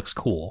stuff looks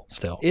cool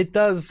still. It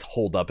does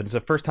hold up. It's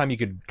the first time you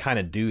could kind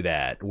of do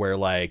that, where,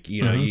 like,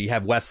 you know, you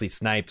have Wesley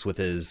Snipes with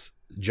his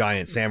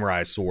giant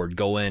samurai sword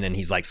go in and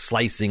he's like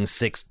slicing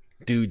 6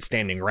 dudes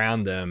standing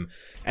around them,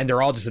 and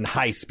they're all just in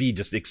high speed,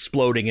 just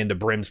exploding into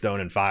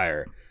brimstone and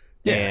fire.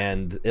 Yeah.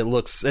 And it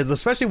looks,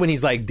 especially when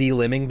he's like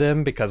delimbing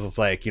them, because it's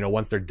like, you know,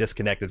 once they're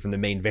disconnected from the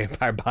main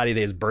vampire body,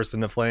 they just burst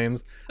into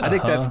flames. I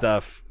think that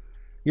stuff,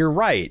 you're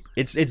right.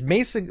 It's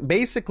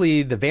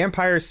basically the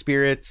vampire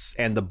spirits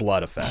and the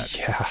blood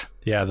effects.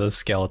 Yeah, those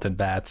skeleton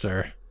bats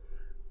are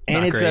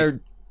and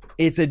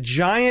it's a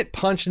giant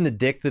punch in the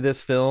dick to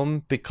this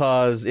film,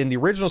 because in the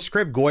original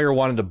script, Goyer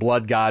wanted the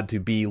blood god to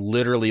be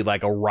literally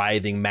like a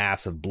writhing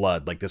mass of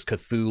blood, like this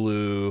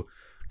Cthulhu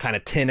kind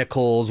of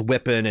tentacles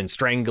whipping and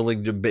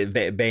strangling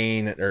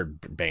Blade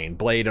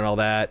and all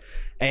that.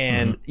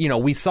 And you know,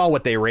 we saw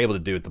what they were able to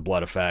do with the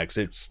blood effects.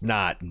 It's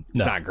not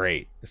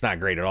great. It's not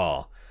great at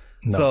all.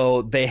 No.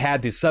 So they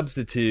had to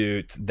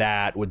substitute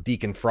that with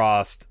Deacon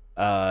Frost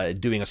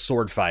doing a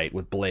sword fight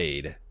with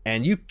Blade.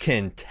 And you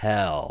can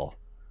tell,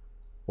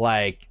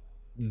 like,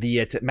 the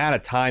amount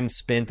of time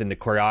spent in the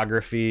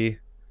choreography,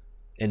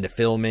 in the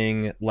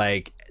filming,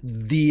 like,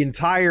 the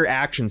entire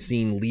action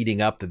scene leading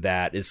up to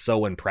that is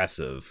so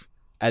impressive.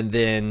 And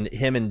then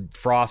him and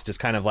Frost just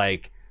kind of,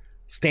 like,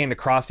 stand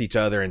across each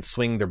other and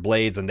swing their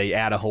blades, and they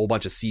add a whole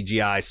bunch of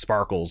CGI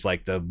sparkles,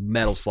 like the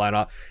metal's flying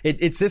off.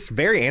 It's just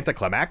very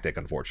anticlimactic,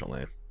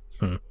 unfortunately.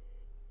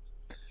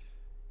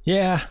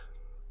 Yeah.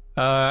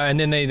 And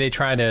then they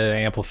try to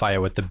amplify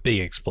it with the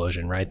big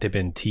explosion, right? They've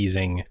been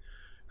teasing,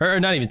 or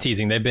not even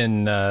teasing, they've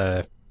been,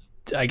 I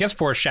guess,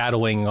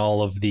 foreshadowing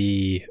all of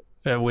the,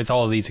 with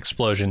all of these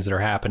explosions that are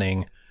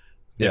happening,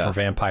 different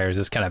vampires,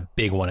 this kind of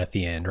big one at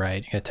the end,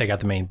 right? You're going to take out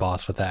the main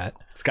boss with that.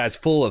 This guy's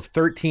full of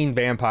 13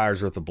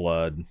 vampires worth of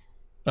blood.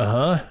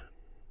 And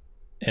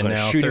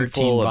now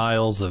 13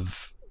 vials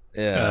of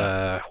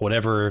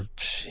whatever,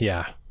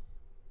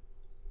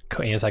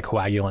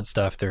 anticoagulant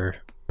stuff they're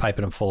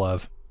piping him full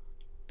of.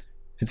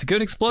 It's a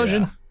good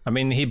explosion. I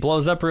mean, he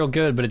blows up real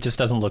good, but it just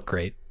doesn't look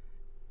great.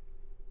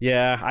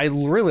 Yeah, I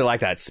really like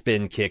that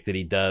spin kick that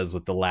he does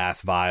with the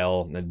last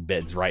vial and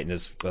beds right in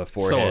his forehead.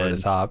 So over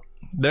the top.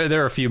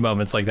 There are a few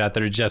moments like that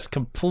are just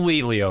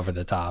completely over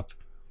the top.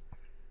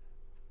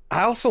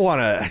 I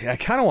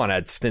kind of want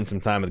to spend some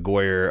time with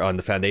Goyer on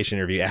the Foundation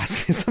interview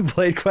asking some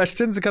Blade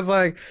questions, because,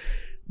 like,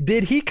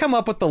 did he come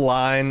up with the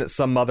line,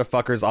 some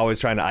motherfuckers always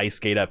trying to ice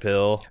skate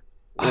uphill?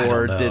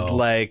 Or did,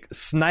 like,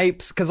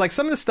 Snipes, because, like,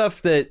 some of the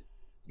stuff that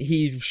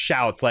he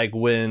shouts, like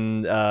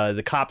when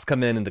the cops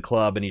come in the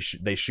club and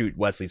they shoot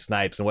Wesley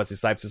Snipes, and Wesley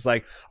Snipes is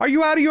like, "Are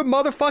you out of your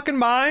motherfucking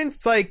minds?"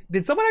 It's like,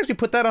 did someone actually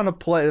put that on a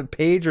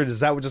page, or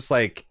is that just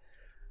like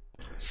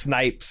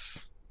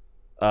Snipes?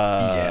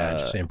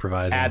 Just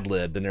improvising,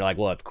 ad-libbed, and they're like,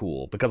 well, that's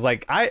cool, because,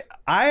 like, I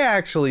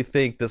actually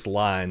think this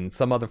line,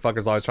 "some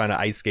motherfuckers always trying to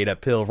ice skate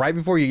uphill," right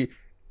before you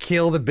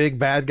kill the big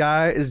bad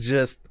guy, is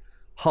just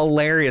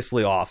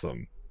hilariously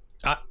awesome.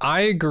 I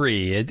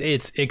agree.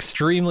 It's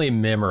extremely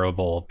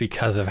memorable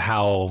because of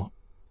how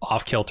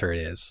off kilter it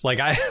is. Like,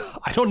 I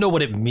don't know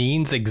what it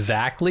means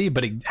exactly,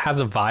 but it has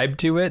a vibe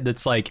to it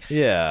that's like,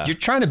 yeah, you're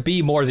trying to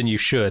be more than you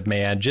should,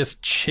 man.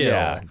 Just chill.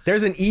 Yeah.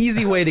 There's an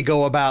easy way to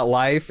go about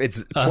life.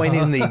 It's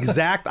pointing in the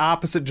exact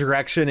opposite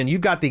direction, and you've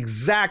got the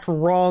exact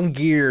wrong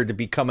gear to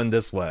be coming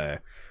this way.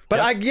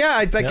 But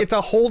it's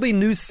a wholly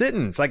new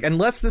sentence. Like,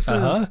 unless this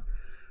is,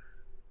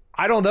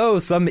 I don't know,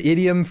 some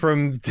idiom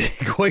from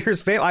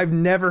Goyer's family. I've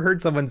never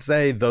heard someone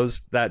say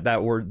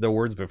the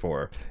words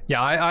before. Yeah,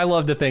 I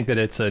love to think that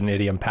it's an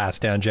idiom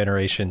passed down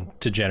generation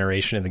to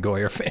generation in the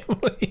Goyer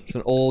family. It's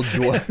an old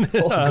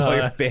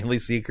Goyer family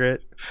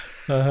secret.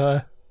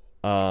 And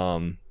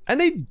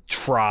they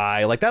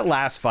try, like, that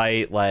last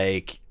fight,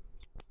 like,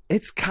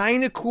 it's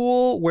kind of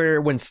cool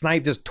where when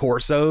Snipe just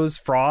torsos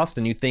Frost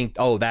and you think,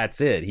 oh,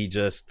 that's it, he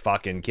just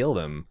fucking killed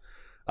him.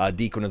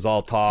 Deacon is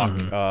all talk,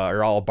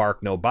 or all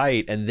bark, no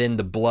bite, and then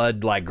the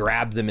blood, like,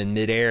 grabs him in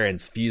midair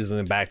and fuses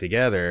them back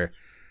together.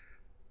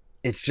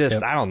 It's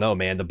just, I don't know,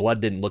 man. The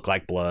blood didn't look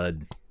like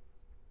blood.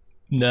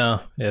 No,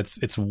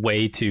 it's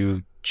way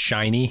too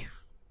shiny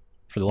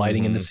for the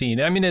lighting in the scene.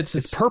 I mean,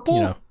 it's purple.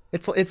 You know.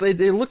 It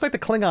looks like the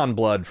Klingon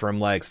blood from,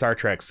 like, Star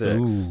Trek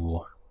 6.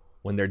 Ooh.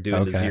 When they're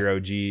doing the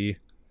zero-G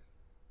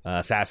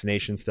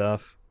assassination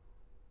stuff.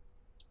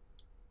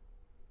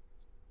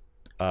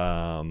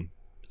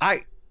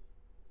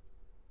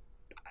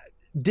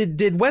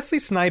 Did Wesley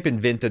Snipe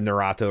invent the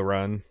Naruto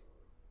run?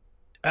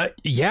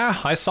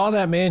 Yeah, I saw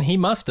that, man. He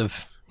must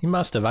have.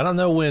 I don't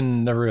know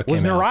when Naruto came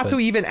out. Was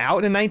Naruto even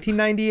out in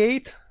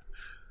 1998?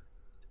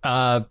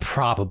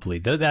 Probably.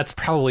 That's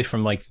probably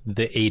from, like,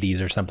 the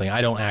 80s or something. I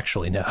don't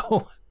actually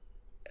know.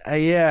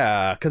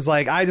 Yeah, because,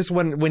 like, I just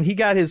when he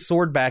got his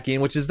sword back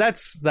in,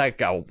 that's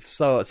like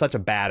such a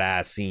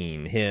badass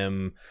scene.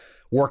 Him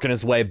working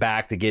his way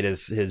back to get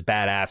his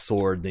badass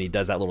sword, then he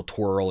does that little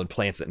twirl and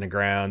plants it in the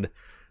ground.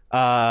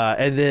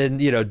 And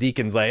then, you know,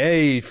 Deacon's like,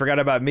 "Hey, you forgot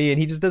about me," and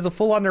he just does a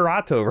full on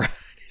Naruto run.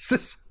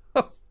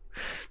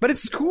 But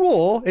it's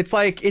cool. It's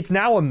like, it's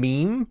now a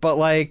meme, but,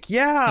 like,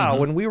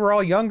 when we were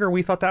all younger,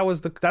 we thought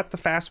that's the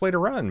fast way to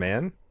run,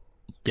 man.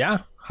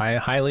 Yeah,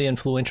 highly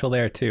influential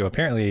there too.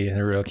 Apparently,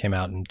 Naruto came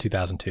out in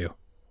 2002.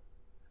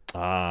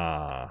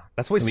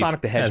 That's the way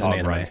Sonic the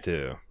Hedgehog runs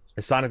too.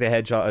 Is Sonic the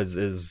Hedgehog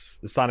is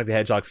Sonic the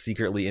Hedgehog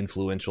secretly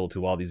influential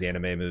to all these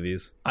anime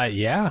movies?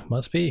 Yeah,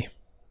 must be.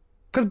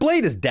 Because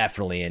Blade is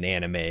definitely an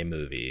anime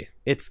movie.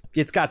 It's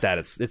got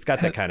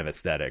that kind of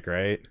aesthetic,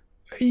 right?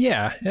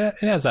 Yeah,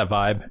 it has that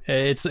vibe.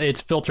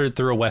 It's filtered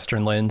through a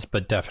Western lens,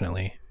 but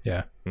definitely,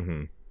 yeah.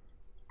 Mm-hmm.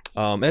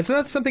 And it's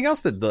not something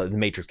else that the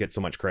Matrix gets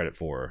so much credit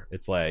for.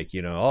 It's like,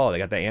 you know, they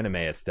got the anime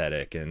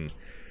aesthetic, and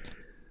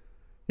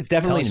it's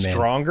definitely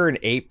stronger and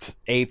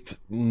aped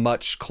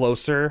much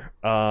closer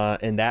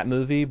in that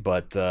movie,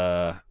 but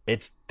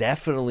it's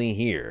definitely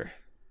here.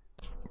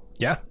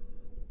 Yeah.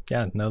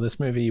 Yeah, no, this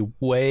movie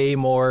way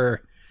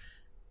more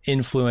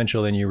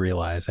influential than you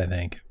realize, I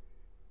think.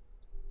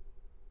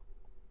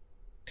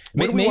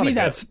 Maybe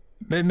that's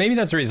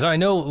the reason. I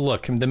know,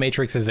 look, The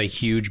Matrix is a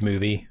huge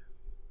movie,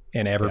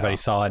 and everybody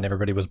saw it, and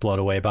everybody was blown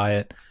away by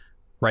it.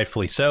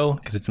 Rightfully so,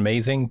 because it's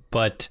amazing.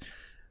 But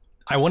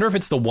I wonder if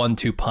it's the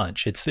 1-2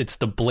 punch. It's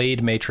the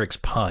Blade Matrix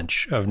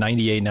punch of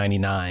 98,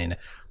 99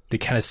 that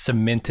kind of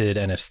cemented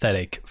an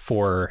aesthetic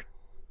for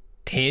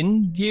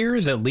 10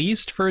 years, at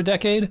least for a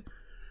decade,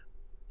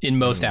 in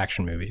most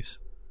action movies.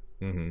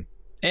 Mm-hmm.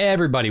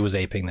 Everybody was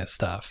aping this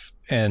stuff.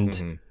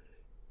 And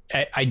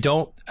I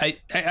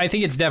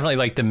think it's definitely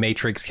like The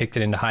Matrix kicked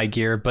it into high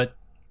gear, but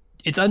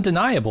it's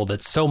undeniable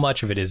that so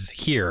much of it is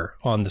here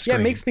on the screen. Yeah,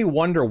 it makes me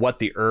wonder what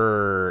the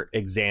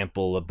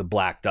example of the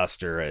Black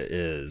Duster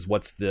is.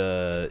 What's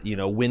the, you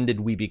know, when did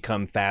we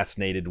become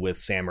fascinated with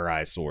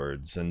samurai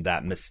swords and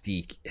that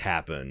mystique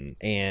happen?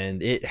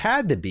 And it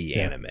had to be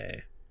anime,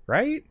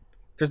 right?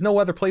 There's no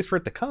other place for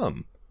it to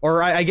come.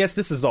 Or I guess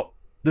this is all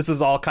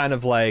kind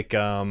of like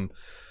follow-on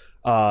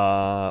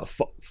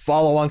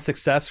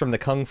success from the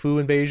Kung Fu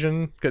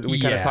invasion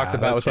we kind of talked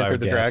about with Enter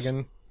the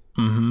Dragon.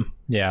 Mm-hmm.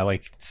 Yeah,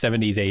 like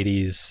 70s,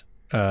 80s.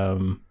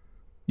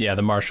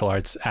 The martial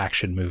arts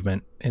action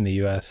movement in the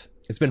U.S.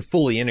 it's been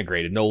fully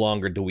integrated. No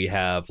longer do we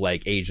have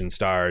like Asian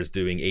stars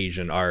doing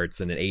Asian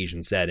arts in an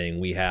Asian setting.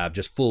 We have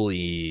just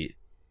fully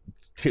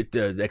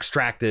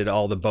extracted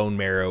all the bone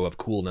marrow of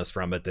coolness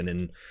from it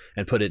and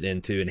put it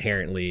into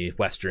inherently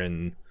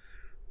Western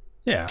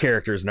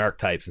characters and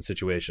archetypes and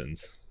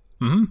situations.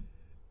 Mm-hmm.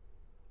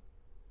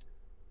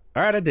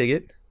 All right, I dig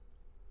it.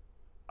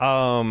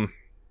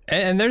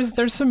 And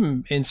there's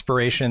some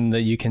inspiration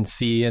that you can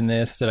see in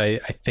this that I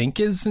think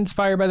is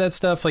inspired by that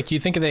stuff. Like you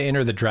think of the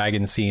Enter the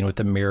Dragon scene with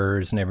the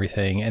mirrors and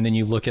everything, and then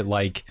you look at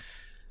like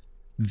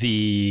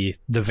the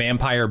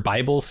vampire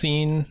Bible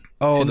scene.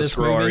 Oh, the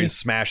scroll, he's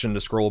smashing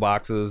the scroll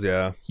boxes.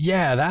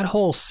 Yeah, that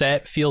whole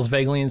set feels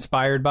vaguely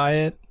inspired by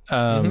it.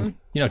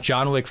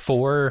 John Wick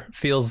 4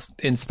 feels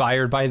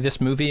inspired by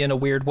this movie in a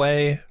weird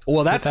way.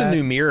 Well, that's the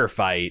new mirror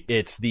fight.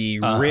 It's the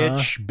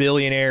rich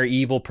billionaire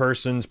evil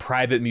person's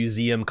private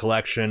museum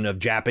collection of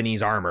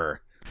Japanese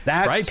armor.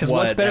 That's right, because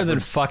what's better than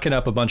fucking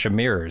up a bunch of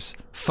mirrors?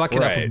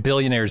 Fucking up a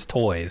billionaire's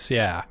toys,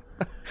 yeah.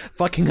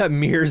 Fucking up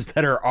mirrors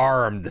that are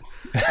armed.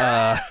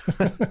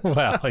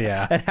 Well,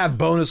 yeah. And have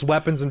bonus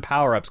weapons and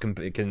power-ups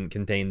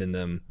contained in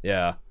them.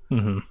 Yeah.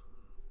 Mm-hmm.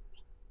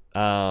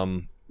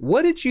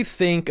 What did you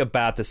think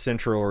about the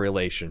central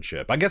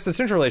relationship? I guess the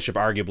central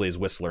relationship arguably is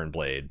Whistler and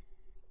Blade.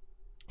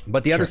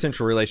 But the other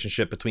central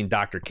relationship between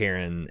Dr.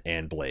 Karen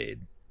and Blade.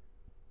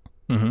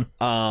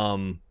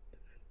 Mm-hmm.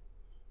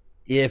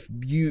 If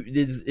you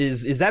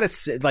is that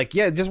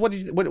just what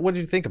did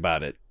you think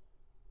about it?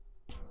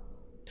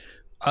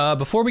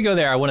 Before we go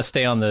there, I want to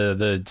stay on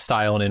the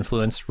style and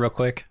influence real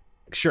quick.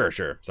 Sure.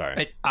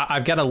 Sorry.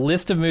 I've got a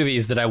list of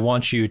movies that I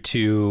want you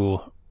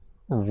to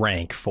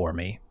rank for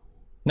me.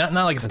 Not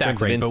like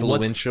stack rank, but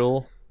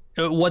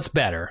what's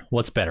better?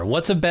 What's better?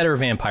 What's a better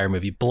vampire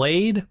movie,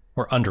 Blade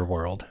or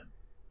Underworld?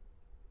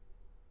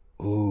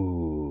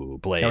 Ooh,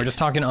 Blade. Now we're just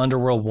talking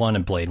Underworld 1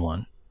 and Blade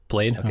 1.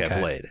 Blade? Okay,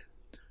 Blade.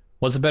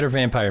 What's a better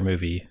vampire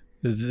movie,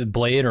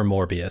 Blade or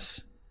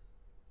Morbius?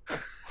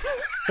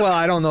 Well,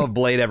 I don't know if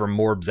Blade ever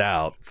morbs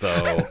out, so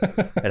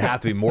it'd have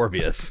to be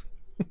Morbius.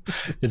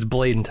 It's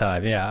Blade in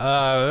time,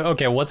 yeah.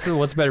 Okay, what's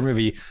a better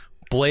movie,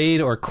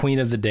 Blade or Queen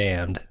of the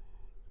Damned?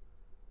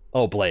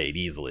 Oh, Blade,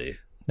 easily.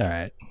 All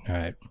right.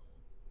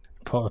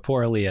 Poor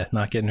Aaliyah,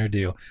 not getting her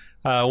due.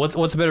 What's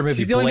a better movie?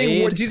 She's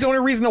the only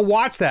reason to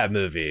watch that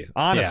movie,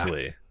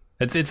 honestly.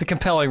 Yeah. It's a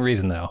compelling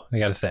reason, though, I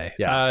gotta say.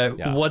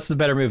 Yeah. What's the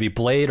better movie,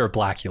 Blade or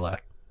Blackula?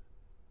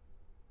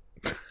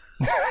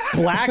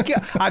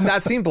 I've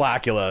not seen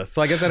Blackula,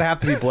 so I guess it'd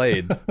have to be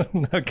Blade.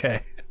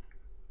 Okay.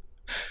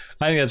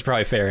 I think that's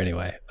probably fair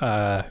anyway.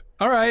 All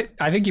right.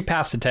 I think you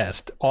passed the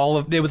test.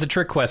 It was a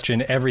trick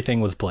question.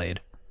 Everything was Blade.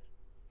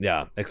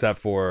 Yeah, except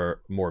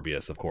for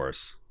Morbius, of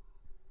course.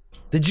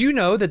 Did you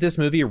know that this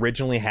movie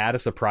originally had a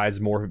surprise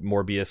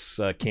Morbius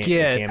cameo?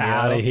 Get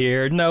out of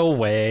here. No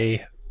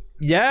way.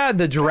 Yeah,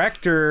 the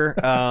director,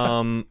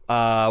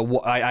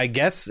 I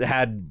guess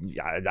had,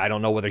 I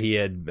don't know whether he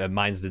had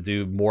minds to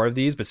do more of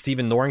these, but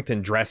Stephen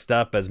Norrington dressed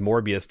up as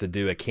Morbius to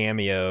do a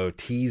cameo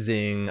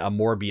teasing a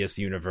Morbius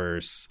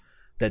universe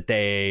that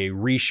they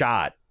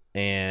reshot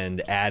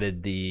and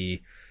added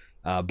the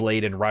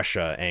Blade in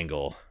Russia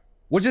angle.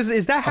 Which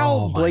is that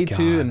how Blade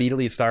 2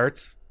 immediately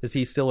starts? Is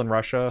he still in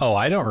Russia? Oh,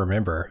 I don't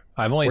remember.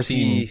 I've only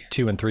seen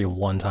 2 and 3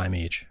 one time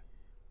each.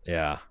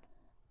 Yeah.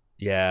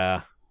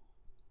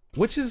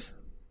 Which is,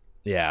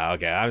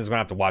 okay. I was going to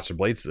have to watch the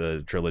Blade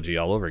trilogy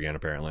all over again,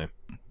 apparently.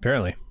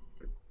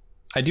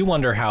 I do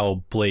wonder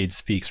how Blade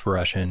speaks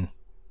Russian.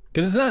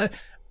 Because it's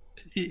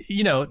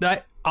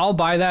not, I'll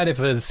buy that if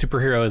a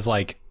superhero is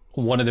like,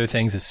 one of their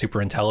things is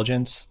super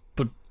intelligence.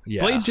 But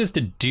Blade's just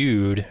a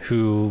dude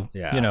who,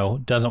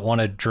 doesn't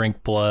want to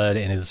drink blood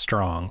and is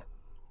strong.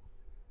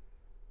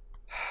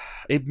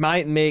 It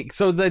might make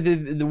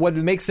what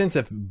makes sense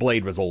if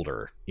Blade was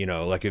older,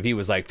 like if he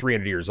was like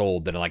 300 years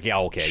old, then like, sure.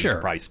 You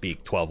could probably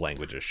speak 12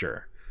 languages,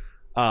 sure.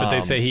 But they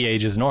say he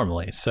ages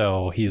normally,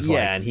 so he's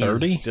like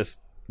 30.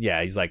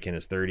 He's like in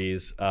his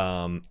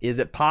 30s. Is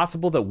it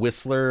possible that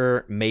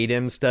Whistler made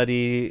him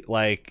study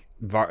like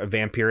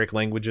vampiric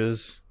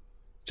languages?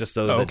 Just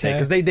so that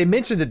because they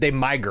mentioned that they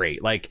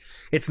migrate. Like,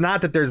 it's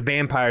not that there's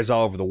vampires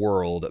all over the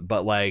world,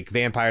 but like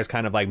vampires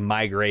kind of like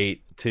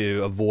migrate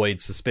to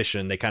avoid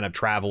suspicion. They kind of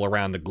travel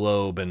around the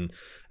globe and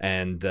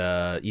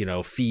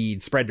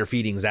spread their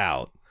feedings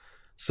out.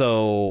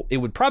 So it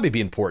would probably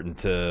be important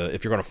to,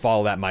 if you're going to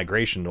follow that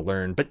migration, to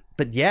learn. But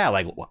yeah,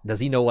 like, does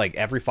he know like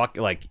every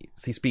does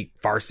he speak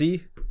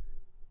Farsi,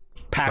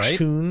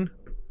 Pashtun? Right?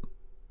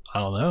 I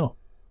don't know.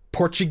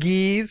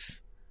 Portuguese.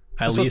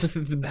 At least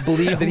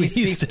believe that he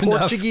speaks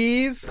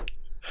Portuguese.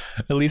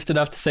 At least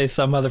enough to say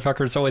some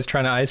motherfucker's always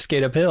trying to ice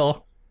skate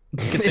uphill.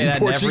 You can say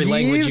that in every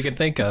language you can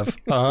think of.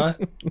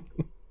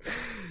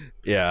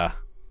 Yeah.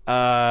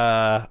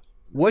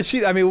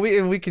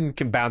 We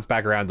can bounce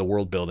back around the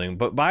world building,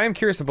 but I am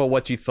curious about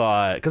what you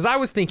thought, because I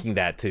was thinking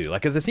that too.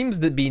 Like, because it seems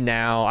to be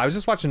now. I was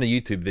just watching a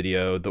YouTube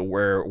video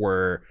where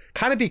we're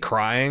kind of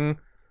decrying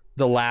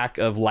the lack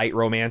of light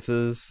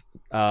romances.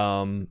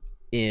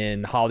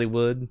 In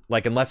Hollywood,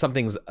 like, unless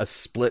something's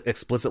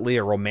explicitly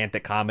a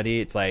romantic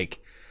comedy, it's like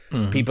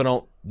People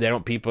don't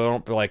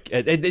like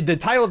the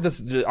title of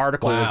this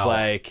article was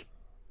like,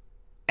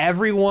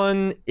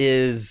 everyone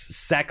is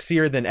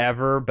sexier than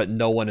ever, but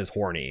no one is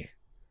horny.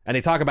 And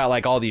they talk about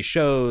like all these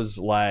shows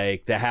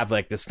like that have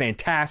like this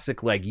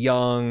fantastic like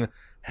young,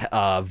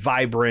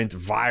 vibrant,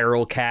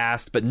 viral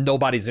cast, but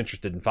nobody's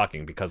interested in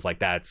fucking because like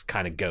that's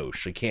kind of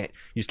gauche. You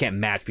just can't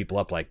match people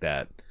up like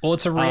that. Well,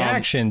 it's a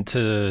reaction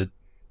to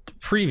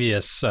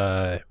previous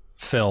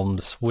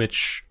films,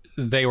 which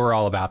they were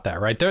all about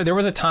that, right? There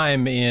was a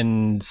time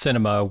in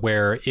cinema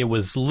where it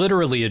was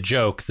literally a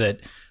joke that,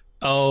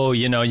 oh,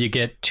 you know, you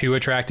get two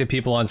attractive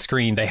people on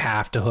screen, they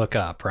have to hook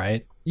up,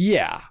 right?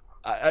 Yeah.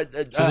 So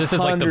this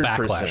is like the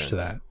backlash to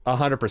that.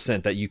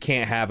 100% that you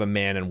can't have a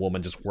man and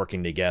woman just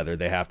working together.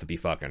 They have to be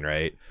fucking,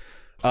 right?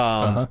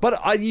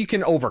 But you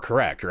can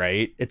overcorrect,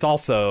 right? It's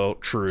also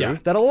true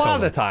that a lot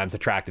of the times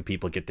attractive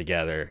people get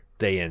together,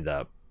 they end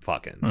up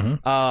fucking.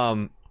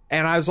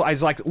 And I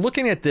was like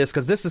looking at this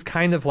because this is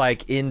kind of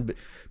like in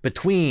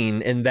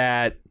between in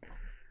that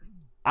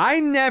I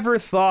never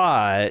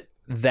thought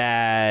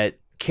that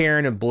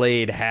Karen and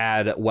Blade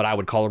had what I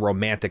would call a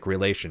romantic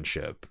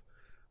relationship,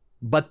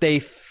 but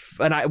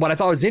what I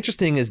thought was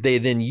interesting is they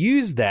then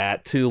used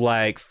that to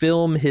like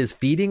film his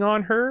feeding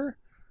on her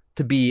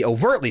to be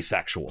overtly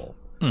sexual.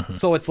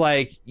 So it's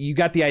like you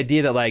got the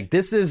idea that like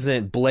this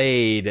isn't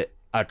Blade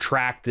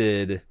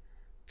attracted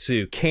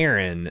to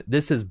Karen,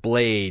 this is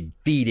Blade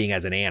feeding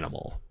as an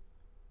animal.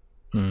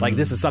 Like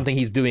this is something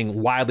he's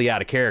doing wildly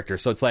out of character.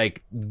 So it's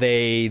like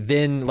they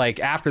then like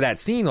after that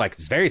scene, like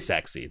it's very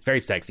sexy.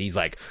 He's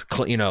like,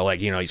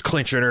 he's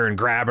clinching her and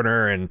grabbing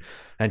her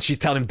and she's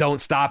telling him don't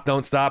stop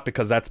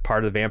because that's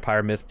part of the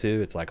vampire myth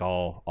too. It's like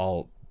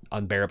all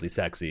unbearably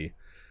sexy.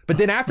 But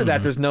then after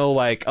that, there's no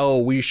like, oh,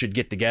 we should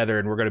get together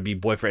and we're going to be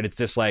boyfriend. It's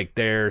just like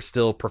they're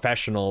still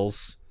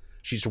professionals.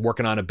 She's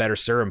working on a better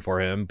serum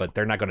for him, but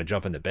they're not going to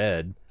jump into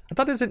bed. I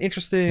thought it was an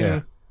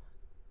interesting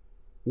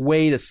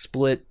way to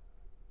split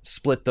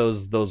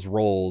those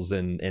roles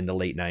in the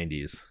late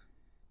 90s.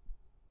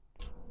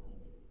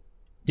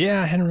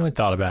 Yeah, I hadn't really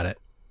thought about it.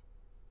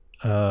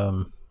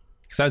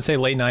 Because I'd say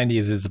late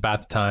 90s is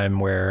about the time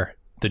where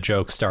the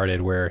joke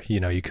started, where, you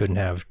know, you couldn't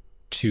have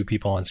two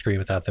people on screen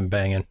without them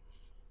banging.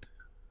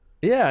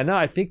 Yeah, no,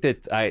 I think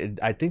that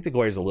I think the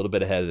Goyer's a little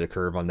bit ahead of the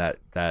curve on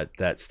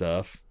that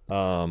stuff.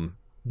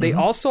 They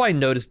also, I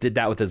noticed, did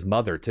that with his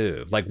mother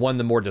too. Like one of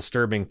the more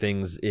disturbing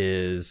things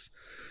is,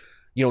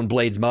 you know, when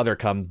Blade's mother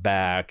comes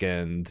back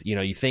and, you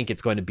know, you think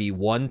it's going to be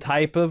one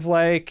type of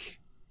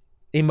like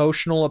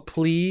emotional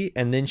plea,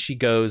 and then she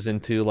goes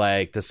into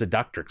like the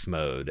seductrix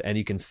mode, and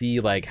you can see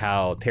like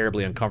how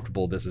terribly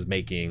uncomfortable this is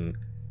making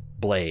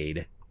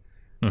Blade.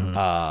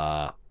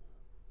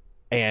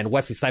 And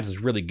Wesley Snipes is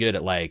really good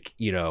at like,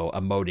 you know,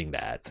 emoting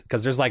that,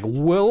 because there's like a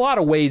lot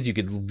of ways you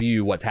could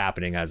view what's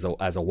happening as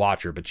a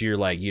watcher, but you're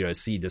like, you know,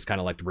 see this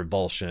kind of like the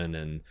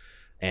revulsion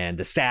and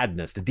the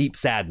sadness, the deep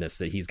sadness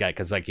that he's got,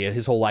 because like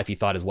his whole life he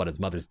thought his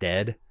mother's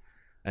dead,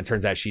 and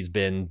turns out she's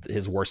been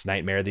his worst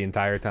nightmare the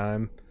entire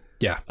time.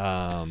 Yeah.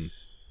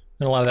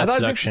 And a lot of that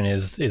seduction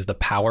is the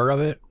power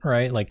of it,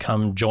 right? Like,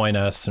 come join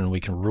us and we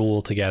can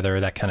rule together,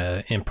 that kind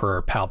of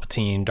Emperor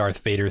Palpatine, Darth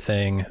Vader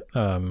thing.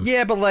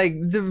 Yeah, but like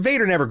the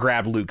Vader never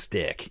grabbed Luke's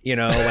dick, you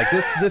know? Like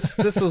this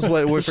is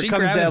what if it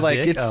comes down like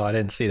dick? It's I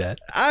didn't see that.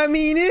 I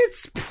mean,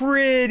 it's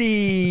pretty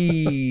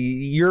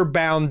you're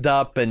bound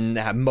up and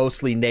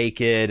mostly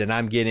naked, and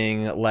I'm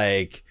getting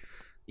like,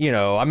 you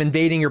know, I'm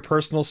invading your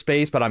personal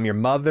space, but I'm your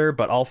mother,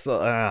 but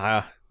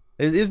also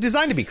it was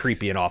designed to be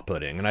creepy and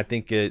off-putting, and I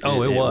think it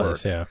was,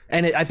 worked. Yeah.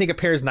 And I think it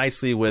pairs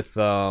nicely with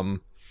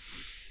Blade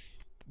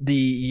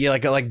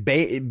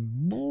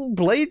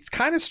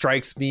kind of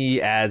strikes me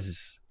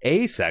as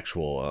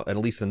asexual, at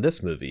least in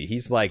this movie.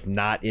 He's like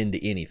not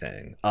into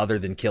anything other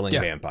than killing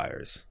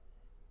vampires.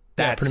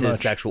 That's his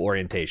sexual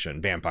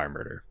orientation, vampire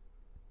murder.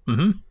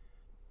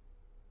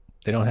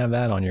 They don't have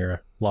that on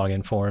your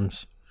login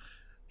forms,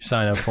 your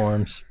sign-up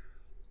forms.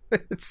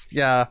 It's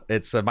a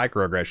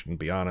microaggression, to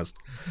be honest.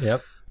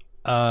 Yep.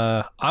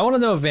 I want to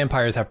know if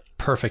vampires have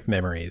perfect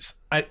memories.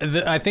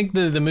 I think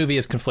the movie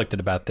is conflicted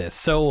about this.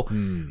 So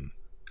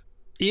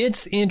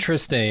it's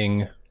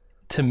interesting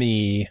to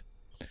me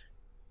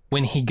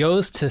when he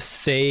goes to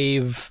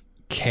save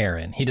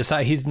Karen. He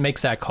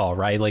makes that call,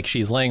 right? Like,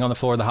 she's laying on the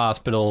floor of the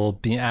hospital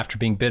after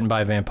being bitten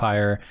by a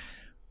vampire.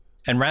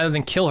 And rather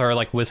than kill her,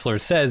 like Whistler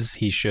says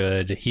he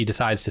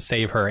decides to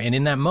save her. And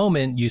in that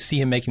moment, you see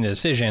him making the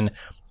decision,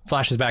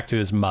 flashes back to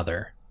his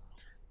mother.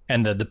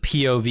 And the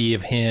POV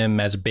of him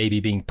as a baby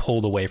being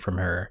pulled away from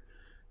her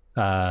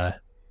as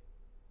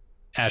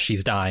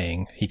she's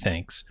dying, he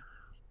thinks.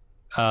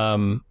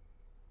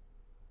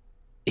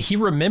 He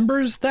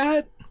remembers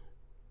that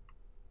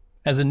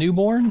as a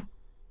newborn?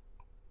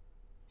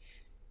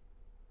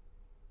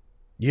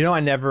 You know, I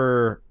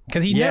never...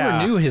 Because he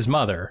never knew his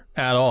mother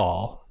at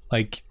all.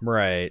 Like,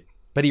 right.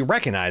 But he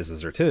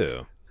recognizes her,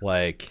 too.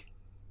 Like,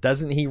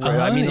 doesn't he...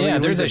 I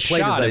mean, there's a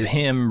shot of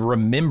him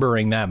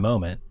remembering that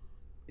moment.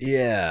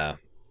 Yeah.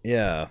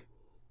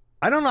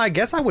 I don't know. I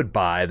guess I would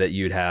buy that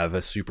you'd have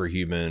a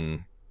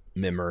superhuman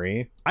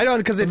memory. I don't,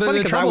 because it's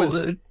funny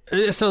because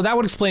so that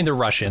would explain the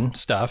Russian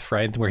stuff,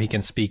 right? Where he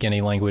can speak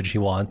any language he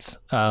wants.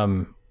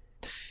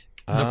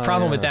 The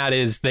problem with that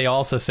is they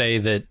also say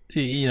that,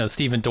 you know,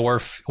 Stephen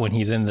Dorff, when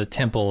he's in the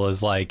temple,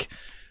 is like,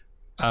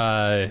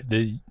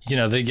 they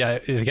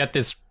got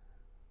this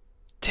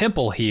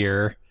temple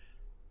here,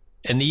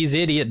 and these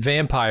idiot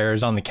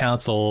vampires on the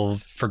council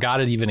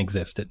forgot it even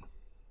existed.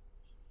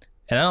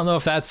 And I don't know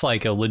if that's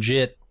like a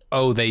legit,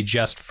 oh, they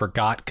just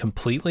forgot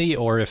completely,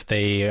 or if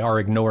they are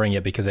ignoring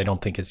it because they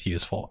don't think it's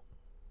useful.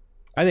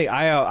 I think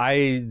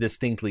I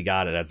distinctly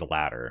got it as the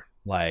latter.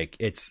 Like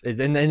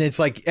and it's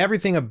like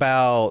everything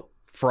about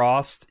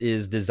Frost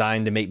is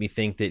designed to make me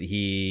think that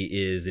he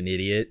is an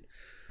idiot.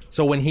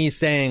 So when he's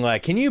saying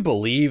like, can you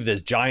believe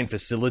this giant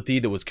facility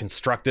that was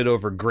constructed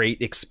over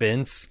great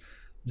expense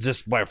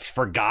just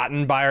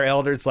forgotten by our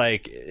elders?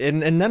 Like, and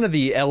none of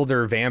the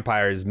elder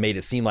vampires made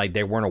it seem like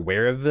they weren't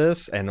aware of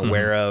this and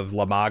aware of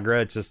La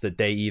Magra. It's just that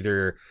they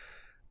either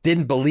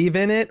didn't believe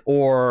in it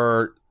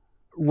or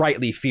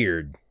rightly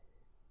feared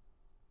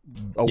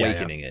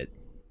awakening it.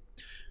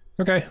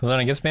 Okay, well then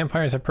I guess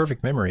vampires have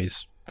perfect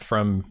memories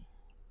from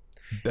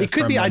it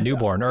could be a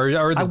newborn, or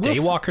the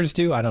Daywalkers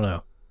do. I don't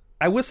know.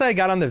 I will say I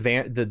got on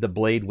the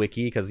Blade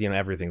wiki, because, you know,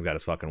 everything's got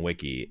its fucking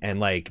wiki, and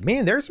like,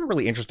 man, there's some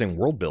really interesting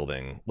world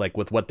building, like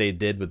with what they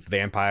did with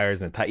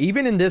vampires, and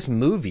even in this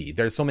movie,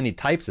 there's so many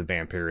types of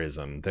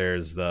vampirism.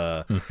 There's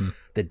the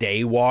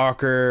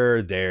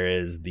Daywalker, there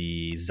is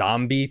the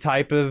zombie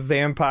type of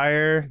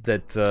vampire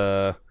that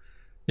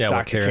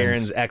Dr.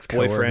 Karen's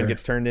ex-boyfriend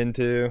gets turned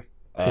into.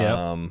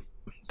 That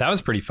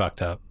was pretty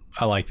fucked up.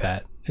 I like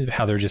that,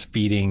 how they're just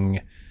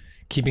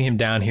keeping him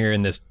down here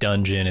in this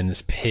dungeon, in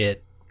this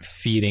pit,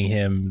 feeding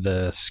him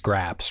the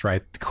scraps,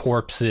 right?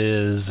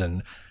 Corpses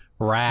and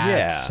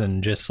rats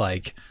and just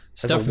like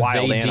stuff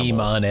they deem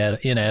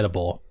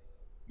inedible.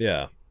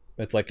 Yeah.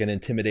 It's like an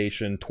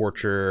intimidation,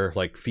 torture,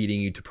 like feeding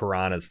you to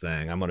piranhas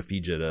thing. I'm going to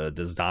feed you to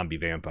this zombie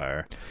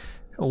vampire.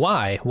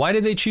 Why? Why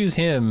did they choose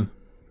him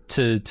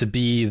to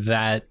be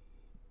that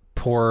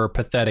poor,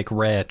 pathetic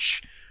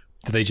wretch?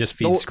 Do they just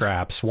feed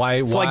scraps?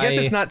 Why? So I guess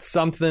it's not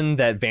something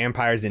that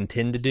vampires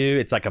intend to do.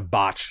 It's like a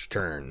botched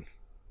turn.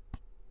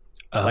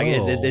 Like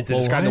it's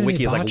described in the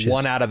wiki as like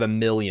 1 out of a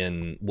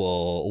million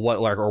or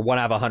 1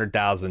 out of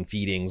 100,000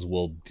 feedings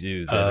will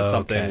do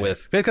something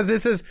with, because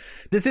this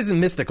isn't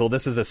mystical.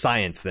 This is a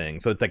science thing.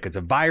 So it's like it's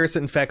a virus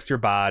that infects your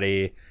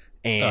body,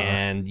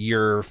 and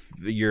your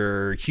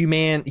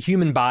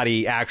human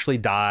body actually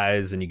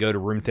dies, and you go to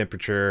room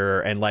temperature,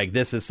 and like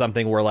this is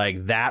something where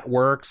like that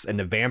works, and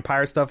the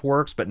vampire stuff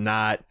works, but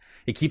not.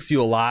 It keeps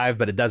you alive,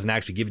 but it doesn't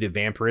actually give you the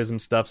vampirism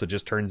stuff. So it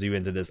just turns you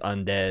into this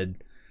undead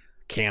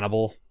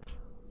cannibal.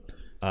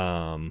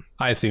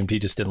 I assumed he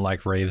just didn't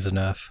like raves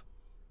enough.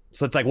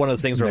 So it's like one of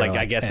those things where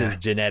I guess his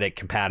genetic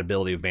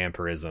compatibility with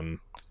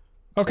vampirism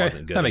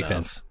wasn't good that makes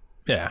enough. Sense.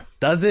 Yeah.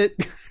 Does it?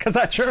 Because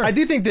I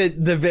do think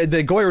that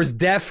the Goyer is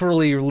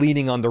definitely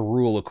leaning on the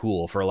rule of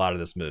cool for a lot of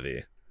this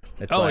movie.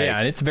 It's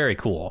and it's very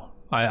cool.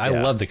 I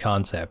love the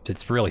concept.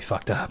 It's really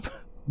fucked up.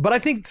 But I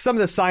think some of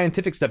the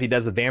scientific stuff he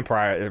does with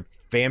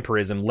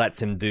vampirism lets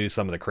him do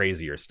some of the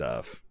crazier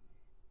stuff.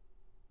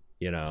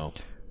 You know?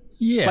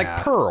 Yeah. Like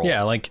Pearl.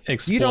 Yeah, like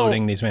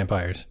exploding these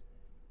vampires.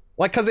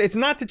 Like, because it's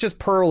not that just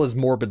Pearl is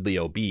morbidly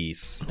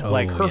obese.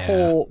 Like, her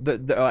whole...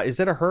 is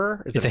it a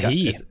her? It's a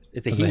he.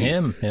 It's a he.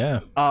 Him,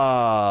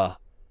 yeah.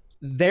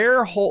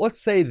 Their whole... Let's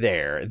say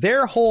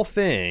their whole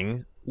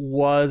thing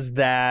was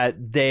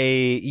that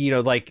they, you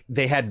know, like,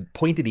 they had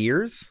pointed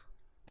ears.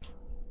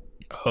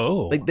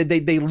 Oh.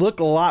 They look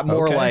a lot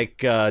more like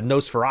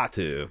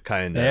Nosferatu,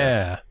 kind of.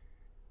 Yeah.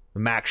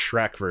 Max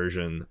Schreck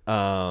version.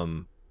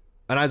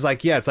 And I was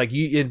like, yeah, it's like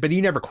but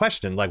you never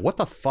questioned, like, what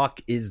the fuck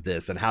is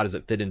this and how does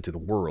it fit into the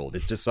world?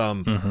 It's just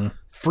some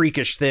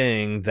freakish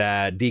thing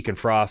that Deacon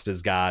Frost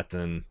has got.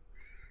 And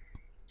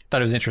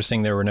thought it was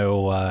interesting there were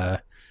no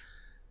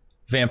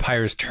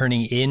vampires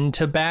turning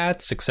into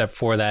bats, except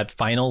for that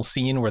final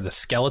scene where the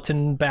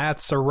skeleton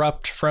bats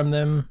erupt from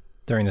them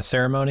during the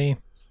ceremony.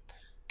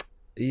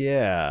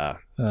 Yeah.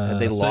 Had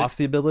they lost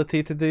the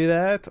ability to do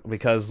that?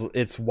 Because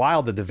it's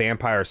wild that the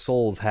vampire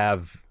souls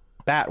have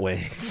bat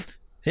wings.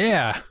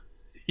 Yeah.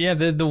 Yeah,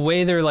 the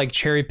way they're like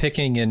cherry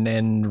picking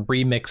and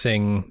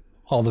remixing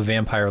all the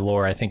vampire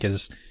lore, I think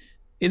is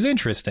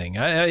interesting.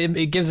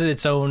 It gives it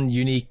its own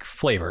unique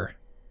flavor.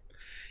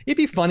 It'd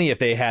be funny if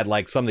they had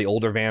like some of the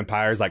older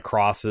vampires, like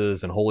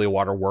crosses and holy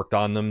water, worked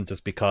on them,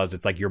 just because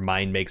it's like your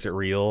mind makes it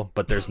real,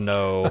 but there's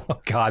no.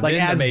 Oh God, like,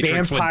 then as the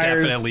Matrix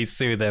vampires, would definitely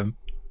sue them.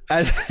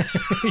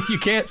 You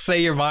can't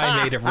say your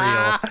mind made it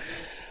real.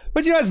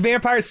 But you know, as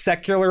vampires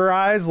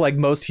secularize like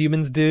most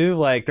humans do,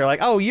 like they're like,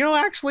 oh, you know,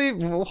 actually,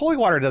 holy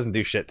water doesn't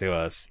do shit to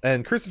us,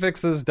 and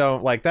crucifixes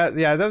don't like that.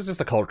 Yeah, that was just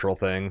a cultural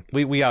thing.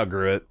 We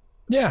outgrew it.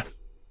 Yeah,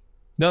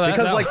 no,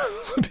 that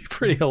would be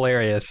pretty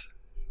hilarious.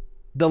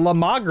 The La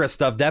Magra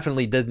stuff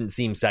definitely didn't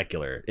seem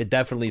secular. It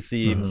definitely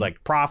seems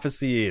like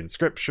prophecy and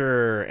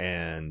scripture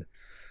and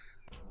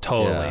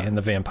totally, and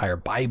the vampire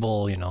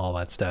Bible, you know, all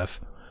that stuff.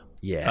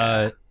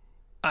 Yeah.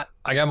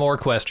 I got more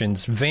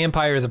questions.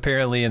 Vampires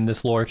apparently in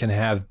this lore can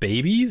have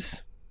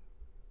babies?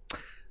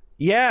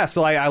 Yeah,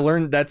 so I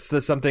learned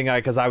that's something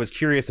because I was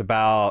curious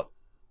about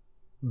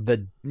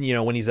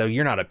when he's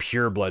you're not a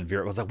pureblood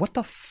vampire. I was like, what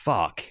the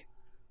fuck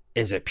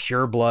is a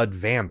pureblood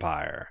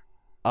vampire?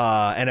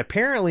 And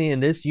apparently in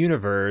this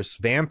universe,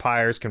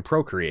 vampires can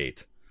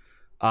procreate.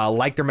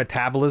 Like their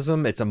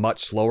metabolism, it's a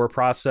much slower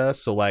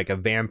process. So like a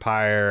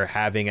vampire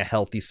having a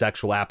healthy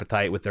sexual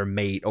appetite with their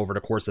mate over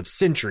the course of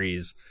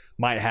centuries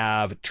might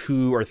have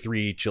 2 or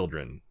 3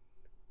 children.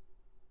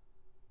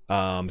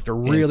 If they're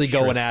really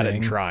going at it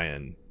and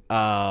trying.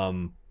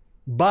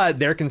 But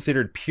they're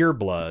considered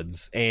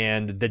purebloods,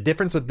 and the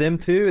difference with them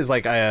too is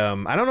like I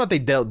don't know if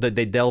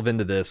they delve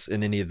into this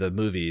in any of the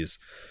movies,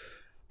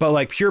 but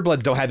like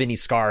purebloods don't have any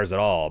scars at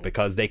all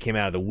because they came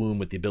out of the womb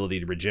with the ability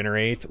to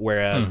regenerate,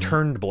 whereas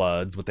turned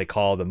bloods, what they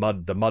call the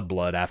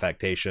mudblood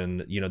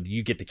affectation,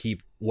 you get to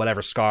keep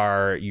whatever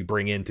scar you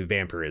bring into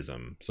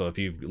vampirism. So if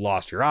you've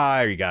lost your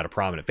eye or you got a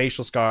prominent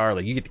facial scar,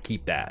 like you get to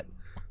keep that.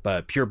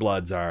 But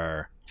purebloods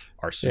are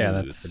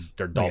smooth.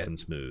 They're dolphin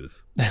smooth.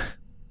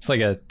 It's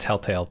like a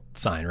telltale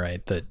sign,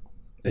 right? That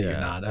you're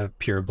not a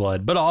pure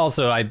blood. But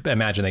also, I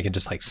imagine they can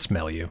just like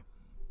smell you.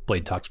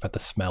 Blade talks about the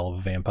smell of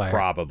a vampire.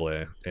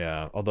 Probably,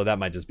 yeah. Although that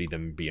might just be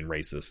them being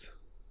racist.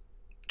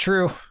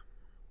 True.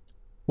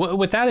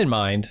 With that in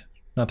mind,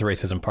 not the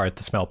racism part,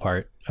 the smell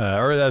part,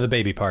 or the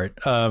baby part.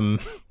 Why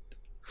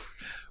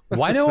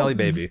don't smelly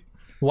baby?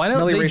 Why don't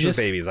smelly they racist just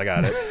babies? I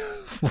got it.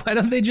 Why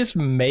don't they just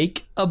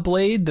make a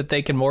blade that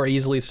they can more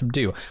easily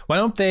subdue? Why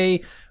don't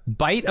they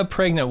bite a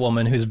pregnant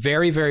woman who's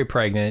very, very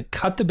pregnant,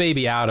 cut the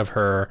baby out of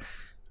her?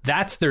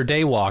 That's their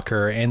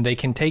daywalker, and they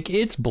can take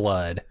its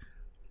blood.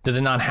 Does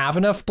it not have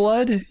enough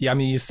blood? Yeah, I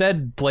mean, you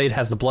said Blade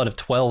has the blood of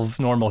 12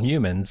 normal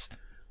humans.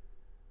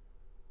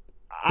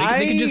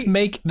 They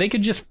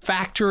could just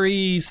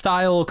factory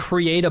style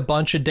create a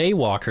bunch of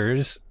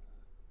daywalkers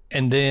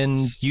and then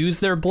use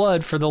their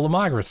blood for the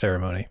Lamagra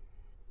ceremony.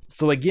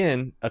 So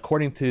again,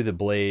 according to the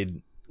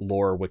Blade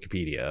lore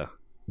Wikipedia,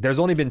 there's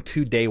only been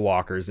 2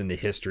 daywalkers in the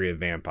history of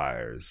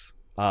vampires.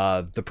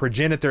 The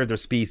progenitor of their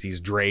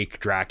species, Drake,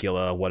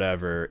 Dracula,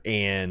 whatever,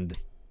 and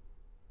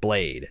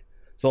Blade.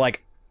 So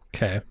like,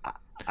 okay.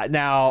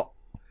 Now,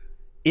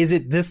 is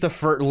it this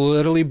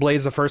literally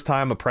Blade's the first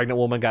time a pregnant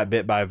woman got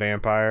bit by a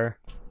vampire?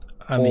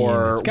 I mean,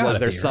 or was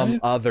there some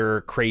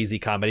other crazy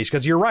combination?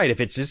 Because you're right, if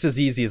it's just as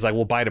easy as like,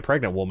 we'll bite a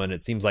pregnant woman,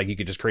 it seems like you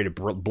could just create a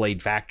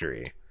Blade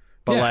factory.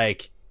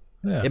 But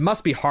it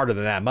must be harder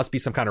than that. It must be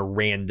some kind of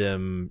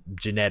random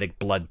genetic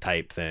blood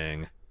type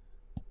thing,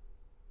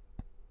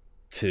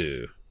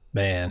 too.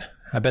 Man,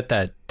 I bet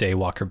that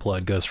Daywalker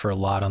blood goes for a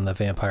lot on the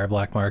vampire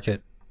black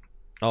market.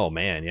 Oh,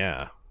 man,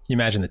 yeah. You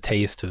imagine the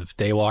taste of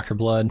Daywalker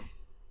blood?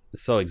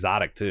 It's so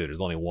exotic, too.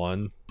 There's only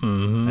one.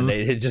 Mm-hmm. And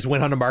it just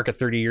went on the market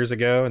 30 years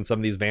ago, and some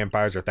of these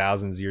vampires are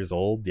thousands of years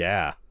old.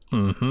 Yeah.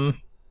 Mm-hmm.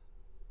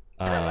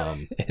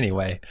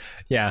 Anyway,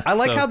 yeah. I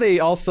like how they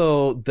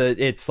also,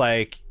 it's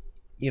like,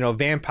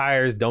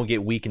 vampires don't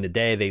get weak in the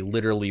day. They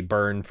literally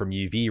burn from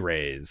UV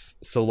rays.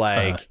 So,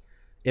 like,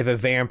 if a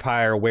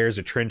vampire wears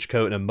a trench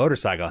coat and a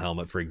motorcycle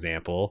helmet, for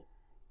example,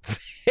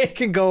 it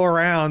can go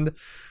around,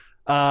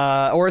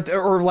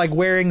 or like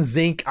wearing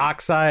zinc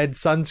oxide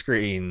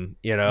sunscreen.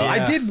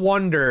 I did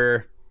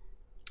wonder,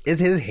 is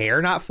his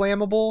hair not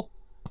flammable?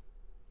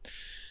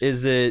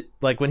 Is it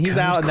like when he's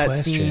out in that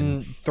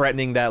scene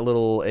threatening that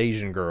little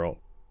Asian girl?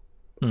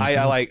 Mm-hmm.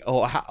 I like,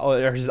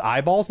 are his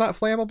eyeballs not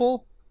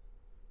flammable?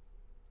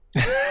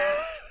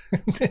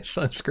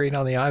 Sunscreen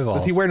on the eyeballs.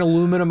 Was he wearing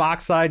aluminum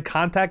oxide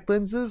contact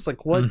lenses?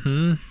 Like what?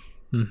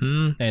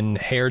 And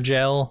hair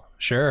gel.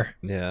 Sure.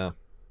 Yeah,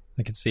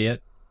 I could see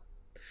it.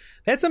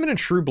 They had something in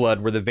True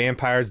Blood where the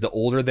vampires, the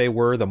older they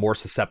were, the more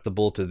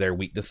susceptible to their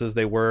weaknesses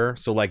they were.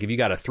 So like if you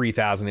got a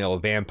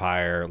 3,000-year-old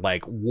vampire,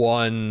 like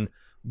one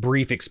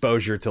brief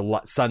exposure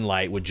to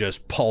sunlight would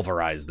just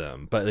pulverize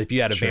them. But if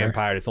you had a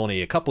vampire that's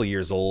only a couple of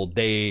years old,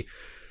 they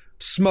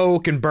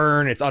smoke and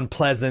burn. It's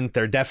unpleasant.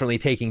 They're definitely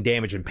taking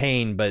damage and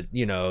pain, but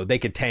they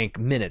could tank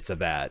minutes of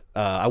that.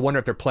 I wonder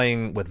if they're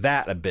playing with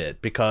that a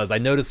bit, because I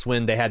noticed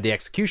when they had the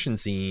execution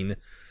scene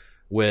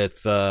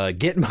with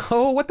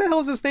Gitmo, what the hell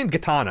is his name?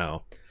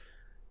 Gitano.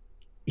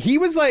 He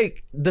was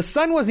like, the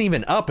sun wasn't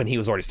even up and he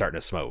was already starting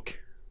to smoke.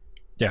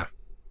 Yeah.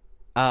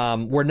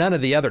 Where none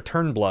of the other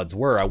Turnbloods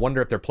were. I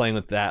wonder if they're playing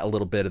with that a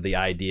little bit, of the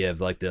idea of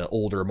like the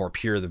older, more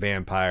pure the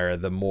vampire,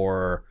 the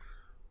more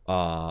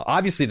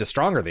obviously the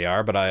stronger they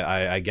are, but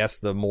I guess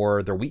the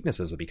more their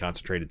weaknesses would be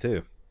concentrated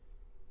too.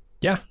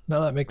 Yeah,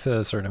 no, that makes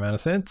a certain amount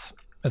of sense.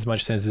 As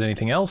much sense as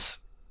anything else.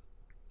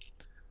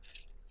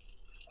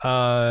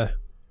 I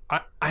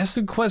have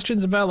some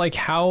questions about like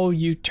how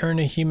you turn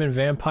a human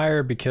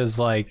vampire, because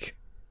like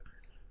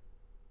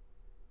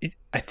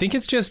I think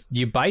it's just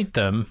you bite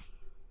them.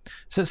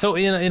 So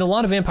in a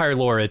lot of vampire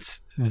lore,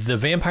 it's the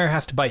vampire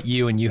has to bite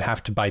you and you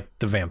have to bite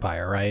the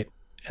vampire, right?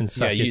 And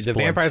suck its the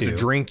blood vampire has too. to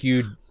drink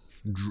you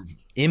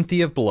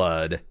empty of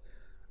blood,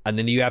 and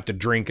then you have to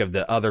drink of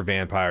the other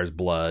vampire's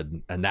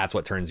blood, and that's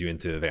what turns you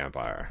into a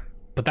vampire.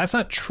 But that's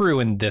not true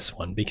in this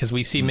one, because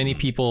we see many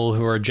people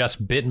who are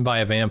just bitten by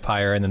a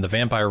vampire and then the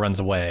vampire runs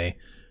away,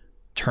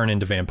 turn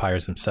into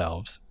vampires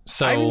themselves.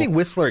 So I think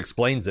Whistler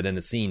explains it in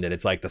the scene that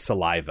it's like the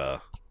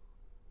saliva.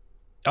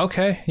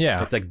 Okay,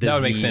 yeah. It's like that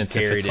would make sense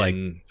if it's like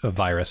in, a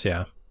virus,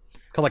 yeah.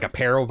 It's called like a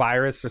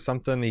parovirus or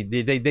something. They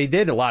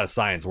did a lot of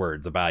science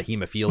words about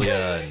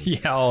hemophilia. And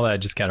yeah, all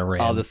that just kind of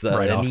ran all this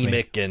right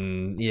anemic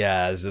and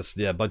it's just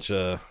a bunch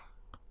of...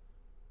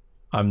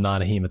 I'm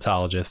not a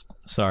hematologist.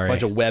 Sorry. A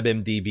bunch of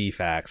WebMDB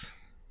facts.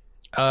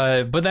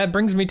 But that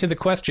brings me to the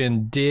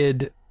question,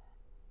 did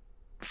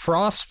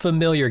Frost's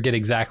familiar get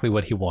exactly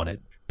what he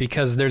wanted?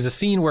 Because there's a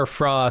scene where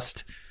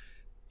Frost,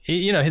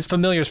 his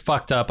familiar's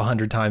fucked up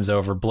 100 times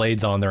over,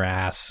 blades on their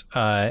ass,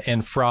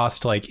 and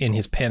Frost, like in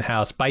his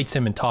penthouse, bites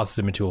him and tosses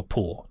him into a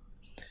pool.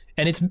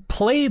 And it's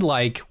played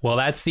like, well,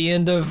 that's the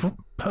end of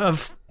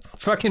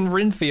fucking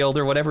Renfield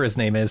or whatever his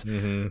name is.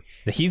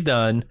 Mm-hmm. He's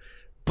done.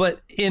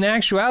 But in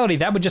actuality,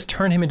 that would just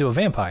turn him into a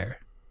vampire.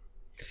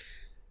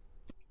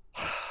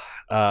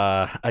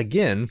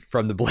 Again,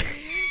 from the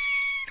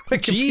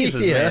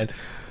Jesus, man.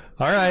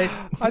 All right.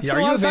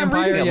 Are you a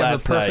vampire? You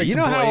have a perfect You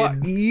know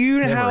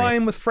how I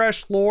am with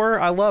fresh lore?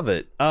 I love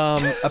it.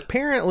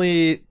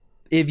 Apparently,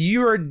 if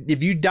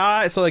you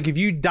die as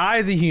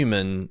a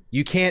human,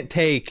 you can't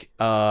take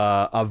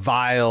a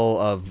vial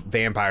of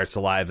vampire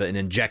saliva and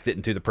inject it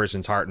into the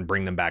person's heart and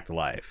bring them back to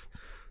life.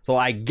 So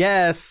I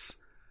guess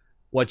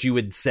what you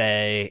would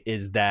say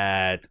is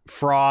that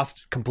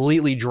Frost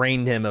completely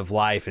drained him of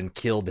life and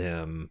killed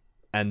him,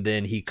 and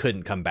then he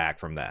couldn't come back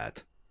from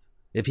that.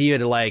 If he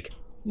had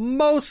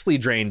mostly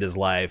drained his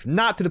life,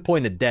 not to the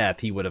point of death,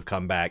 he would have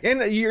come back.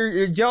 And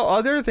your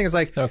other thing is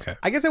okay,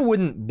 I guess it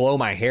wouldn't blow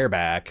my hair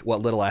back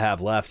what little I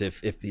have left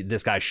if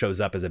this guy shows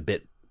up as a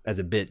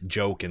bit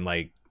joke in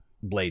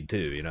Blade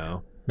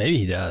 2, Maybe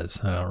he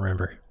does. I don't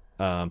remember.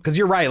 Because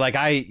you're right,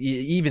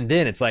 even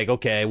then it's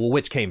okay, well,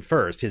 which came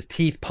first? His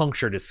teeth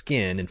punctured his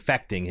skin,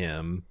 infecting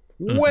him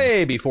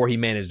way before he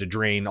managed to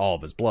drain all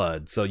of his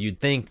blood. So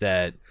you'd think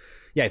that,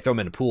 throw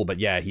him in a pool, but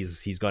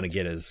he's going to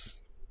get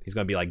he's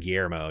going to be like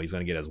Guillermo. He's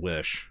going to get his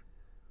wish.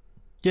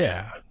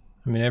 Yeah.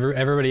 I mean,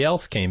 everybody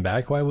else came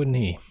back. Why wouldn't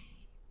he?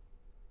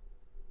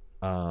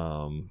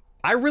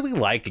 I really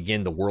like,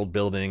 again, the world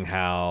building,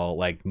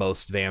 how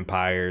most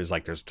vampires,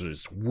 there's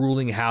just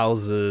ruling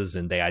houses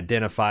and they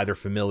identify their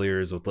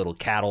familiars with little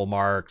cattle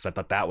marks. I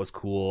thought that was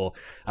cool.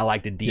 I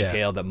like the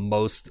detail that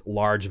most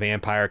large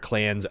vampire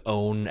clans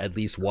own at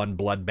least one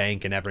blood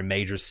bank in every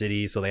major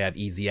city, so they have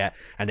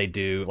and they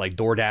do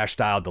DoorDash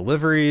style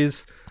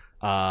deliveries.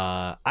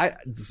 Some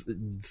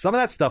of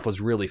that stuff was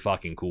really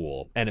fucking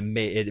cool, and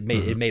it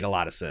made a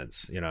lot of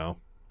sense,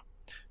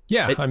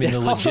 Yeah, I mean,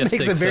 the also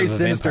logistics makes it very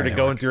sinister to network.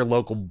 go into your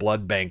local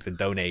blood bank to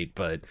donate,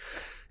 but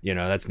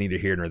that's neither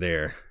here nor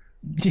there.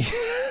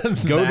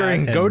 Go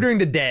during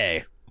the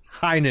day,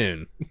 high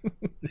noon.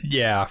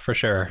 Yeah, for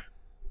sure.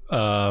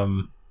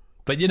 But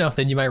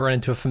then you might run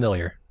into a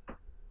familiar.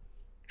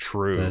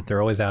 True.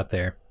 They're always out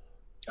there.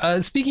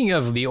 Speaking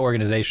of the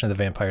organization of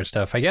the vampire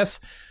stuff, I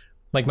guess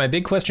my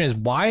big question is,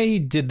 why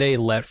did they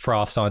let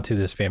Frost onto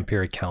this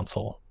vampiric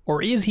council,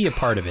 or is he a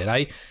part of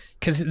it?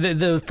 Because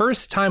the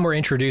first time we're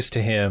introduced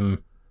to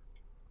him,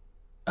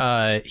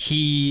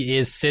 he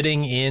is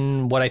sitting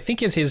in what I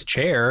think is his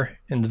chair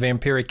in the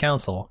Vampiric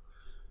Council.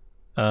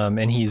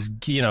 And he's,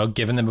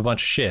 giving them a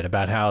bunch of shit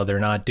about how they're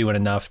not doing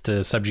enough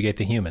to subjugate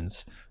the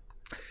humans.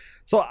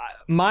 So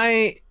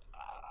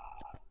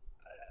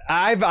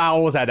I've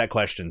always had that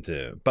question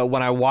too. But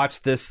when I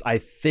watched this, I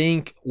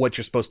think what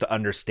you're supposed to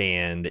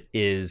understand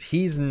is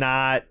he's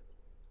not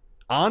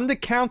on the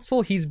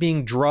council. He's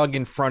being drugged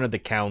in front of the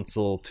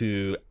council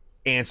to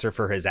answer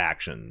for his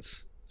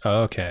actions.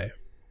 Okay.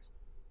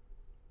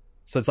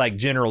 So it's like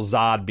General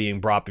Zod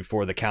being brought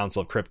before the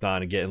Council of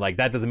Krypton again.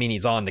 That doesn't mean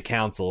he's on the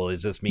council. It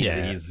just means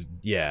that he's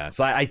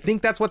So I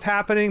think that's what's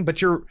happening.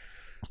 But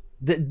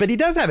but he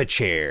does have a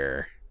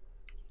chair.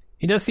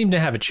 He does seem to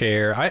have a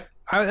chair.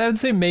 I would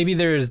say maybe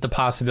there's the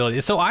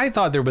possibility. So I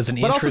thought there was an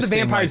interesting... But also the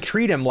vampires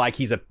treat him like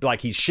he's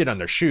shit on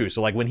their shoe.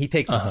 So when he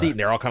takes his seat,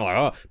 they're all kind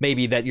of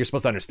maybe that you're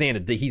supposed to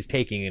understand that he's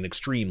taking an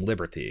extreme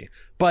liberty.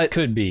 But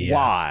could be.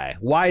 Why?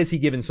 Why is he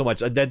given so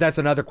much? That's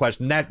another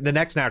question. The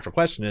next natural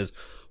question is,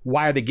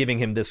 why are they giving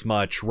him this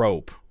much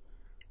rope?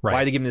 Right.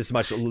 Why are they giving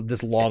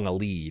this long a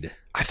lead?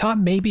 I thought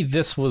maybe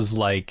this was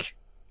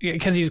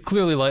because he's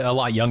clearly a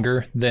lot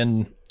younger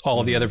than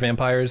all of the other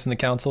vampires in the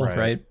council,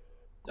 right?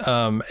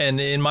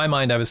 And in my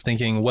mind, I was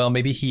thinking, well,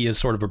 maybe he is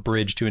sort of a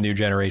bridge to a new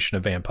generation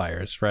of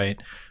vampires,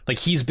 right?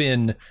 He's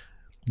been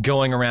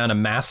going around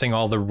amassing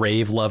all the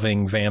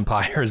rave-loving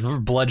vampires,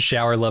 blood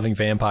shower-loving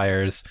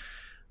vampires,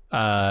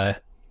 and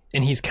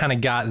he's kind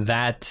of got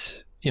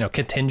that,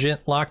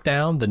 contingent locked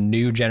down, the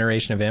new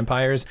generation of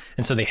vampires,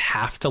 and so they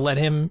have to let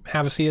him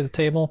have a seat at the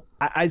table.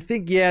 I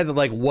think,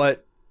 that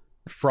what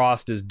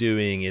Frost is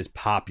doing is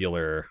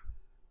popular.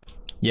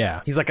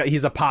 Yeah, he's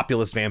a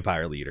populist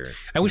vampire leader.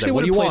 I wish they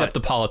would have played up the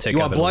politics. You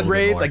want blood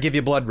raves? I give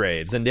you blood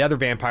raves. And the other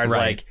vampires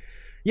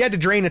you had to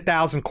drain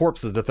 1,000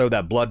 corpses to throw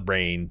that blood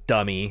rain,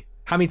 dummy.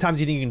 how many times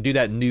do you think you can do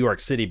that in New York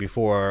City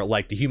before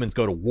like the humans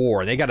go to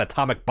war? They got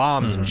atomic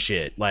bombs and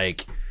shit.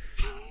 Like,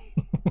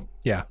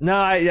 yeah, no,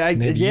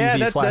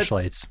 UV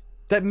flashlights.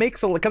 That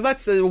makes a, because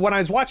that's when I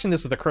was watching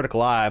this with a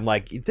critical eye, I'm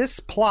like, this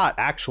plot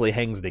actually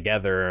hangs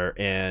together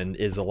and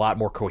is a lot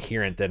more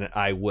coherent than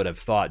I would have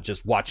thought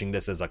just watching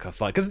this as like a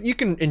fun, because you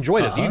can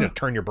enjoy this, you can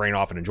turn your brain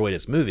off and enjoy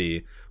this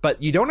movie,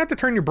 but you don't have to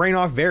turn your brain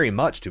off very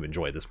much to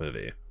enjoy this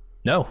movie.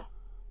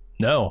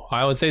 No,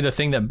 I would say the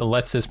thing that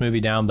lets this movie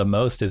down the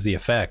most is the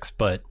effects,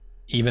 but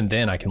even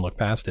then I can look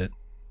past it.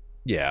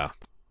 Yeah.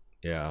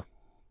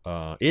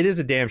 It is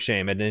a damn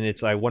shame, and then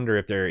I wonder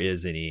if there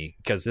is any,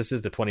 because this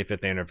is the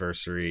 25th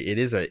anniversary. It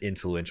is an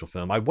influential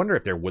film. I wonder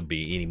if there would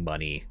be any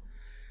money,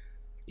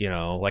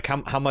 like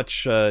how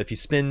much if you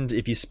spend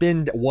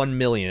 $1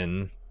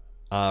 million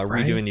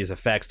redoing these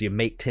effects, do you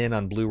make 10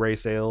 on Blu-ray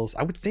sales?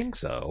 I would think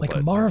so. Like,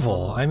 but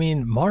Marvel, I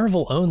mean,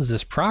 Marvel owns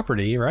this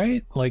property,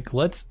 right? Like,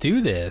 let's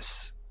do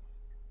this,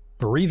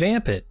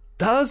 revamp it.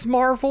 Does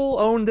Marvel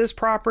own this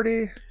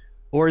property?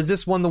 Or is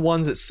this one of the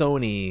ones that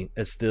Sony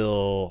is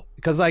still,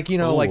 because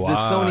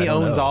Sony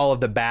owns all of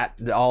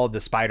the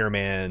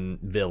Spider-Man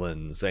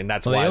villains, and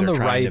that's why they're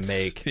trying to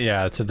make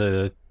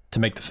to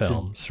make the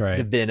films, right?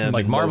 The Venom,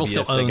 like Marvel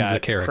Mobius, still owns the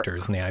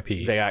characters and the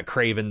IP. They got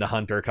Kraven the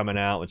Hunter coming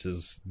out, which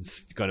is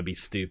going to be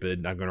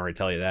stupid. I'm going to already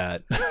tell you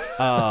that,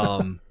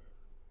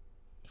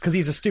 because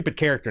he's a stupid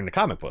character in the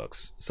comic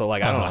books. So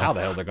like I don't know how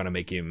the hell they're going to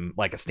make him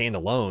like a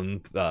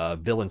standalone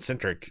villain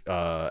centric.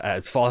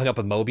 Following up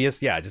with Mobius,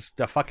 just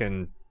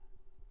fucking.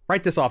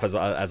 Write this off as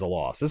a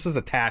loss. This is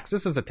a tax.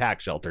 This is a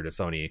tax shelter to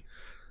Sony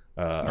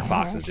or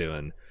Fox is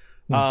doing.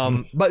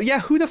 But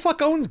yeah, who the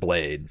fuck owns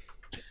Blade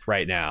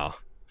right now?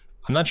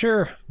 I'm not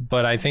sure,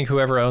 but I think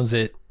whoever owns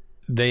it,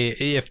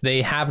 if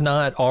they have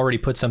not already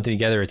put something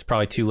together, it's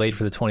probably too late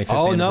for the 25th anniversary.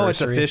 Oh no,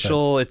 it's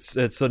official. It's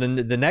so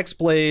the next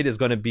Blade is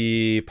going to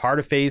be part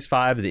of Phase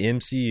 5 of the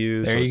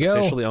MCU. There so it's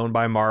officially owned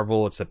by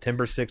Marvel. It's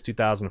September 6,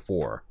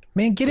 2004.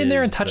 Man, get in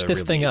there and touch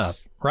this thing up,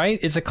 right?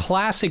 It's a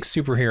classic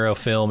superhero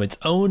film. It's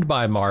owned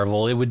by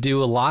Marvel. It would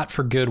do a lot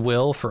for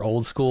goodwill for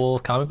old school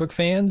comic book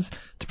fans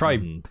to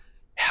probably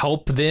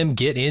help them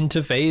get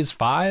into Phase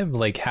 5.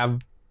 Like I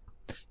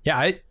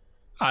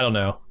don't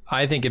know.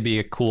 I think it'd be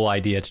a cool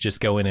idea to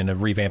just go in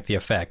and revamp the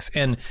effects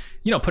and,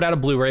 put out a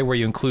Blu-ray where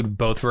you include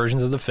both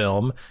versions of the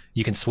film.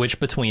 You can switch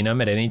between them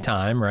at any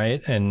time,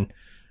 right? And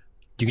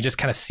you can just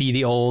kind of see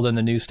the old and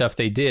the new stuff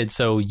they did.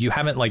 So you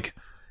haven't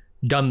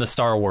done the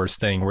Star Wars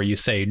thing where you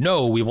say,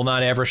 no, we will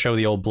not ever show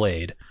the old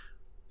Blade.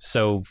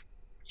 So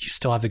you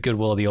still have the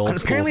goodwill of the old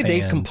school apparently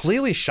fans. They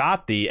completely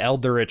shot the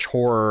Eldritch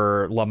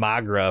Horror La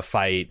Magra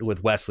fight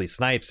with Wesley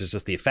Snipes. It's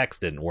just the effects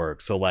didn't work.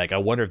 So I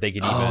wonder if they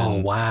could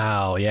even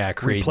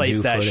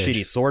replace that footage.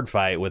 Shitty sword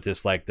fight with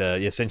this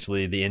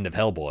essentially the end of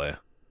Hellboy.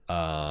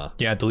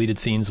 Deleted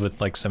scenes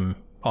with some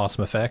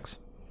awesome effects.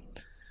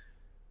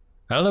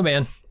 I don't know,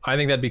 man. I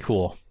think that'd be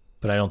cool,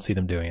 but I don't see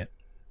them doing it.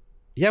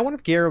 Yeah, I wonder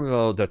if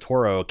Guillermo del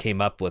Toro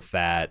came up with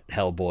that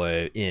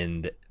Hellboy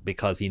end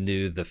because he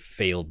knew the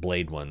failed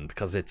Blade one.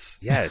 Because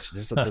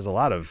there's a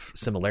lot of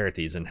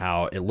similarities in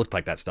how it looked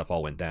like that stuff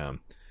all went down.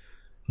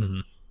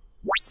 Mm-hmm.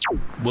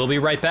 We'll be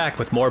right back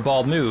with more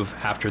Bald Move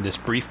after this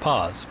brief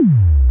pause.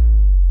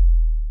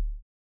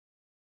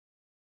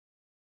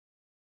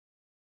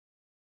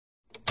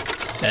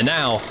 And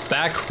now,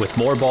 back with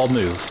more Bald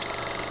Move.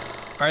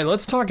 All right,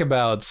 let's talk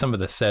about some of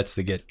the sets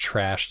that get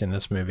trashed in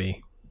this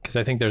movie. Because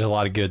I think there's a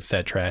lot of good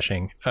set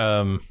trashing.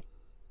 All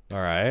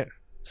right.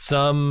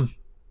 Some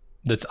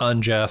that's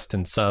unjust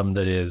and some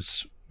that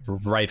is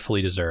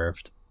rightfully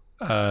deserved.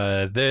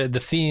 The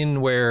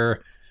scene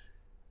where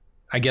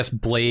I guess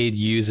Blade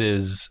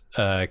uses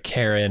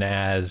Karen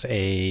as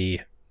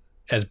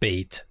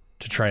bait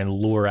to try and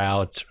lure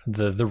out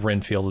the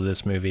Renfield of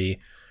this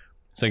movie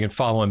so he can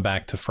follow him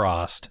back to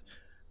Frost.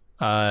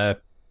 The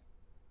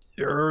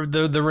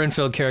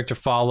Renfield character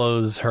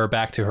follows her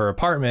back to her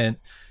apartment,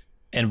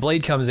 and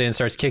Blade comes in and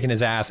starts kicking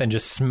his ass and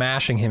just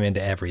smashing him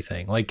into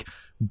everything,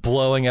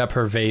 blowing up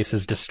her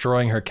vases,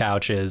 destroying her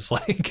couches.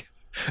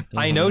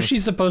 I know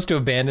she's supposed to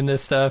abandon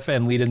this stuff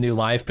and lead a new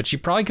life, but she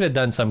probably could have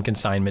done some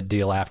consignment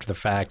deal after the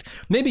fact.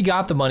 Maybe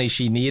got the money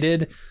she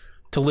needed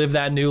to live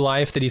that new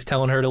life that he's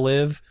telling her to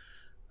live,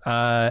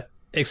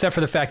 except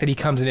for the fact that he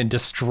comes in and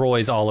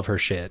destroys all of her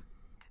shit.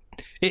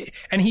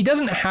 And he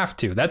doesn't have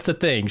to. That's the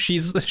thing.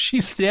 She's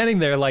standing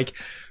there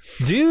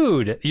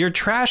dude, you're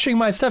trashing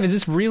my stuff. Is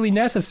this really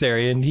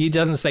necessary? And he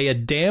doesn't say a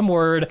damn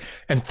word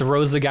and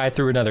throws the guy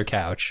through another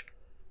couch.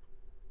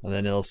 And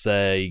then he'll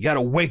say, you got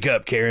to wake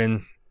up,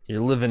 Karen.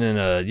 You're living in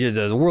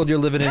the world you're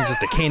living in is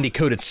just a candy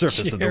coated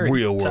surface of the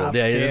real world.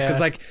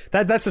 Because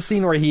that's a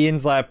scene where he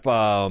ends up,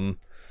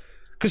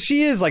 because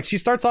she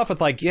starts off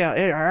with aren't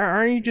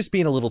you just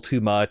being a little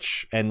too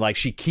much? And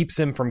she keeps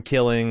him from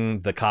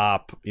killing the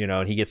cop,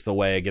 and he gets to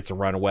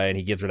run away, and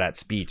he gives her that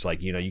speech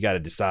you got to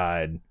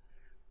decide.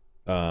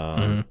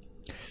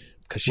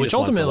 Which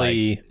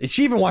ultimately,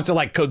 she even wants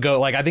to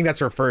go. I think that's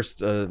her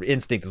first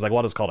instinct is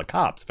I'll just call the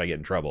cops if I get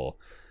in trouble.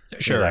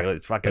 Sure,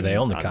 it's fucking. But they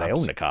own the cops. They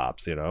own the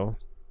cops. Who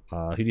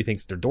do you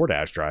think's their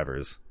DoorDash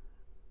drivers?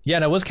 Yeah,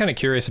 and I was kind of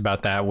curious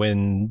about that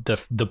when the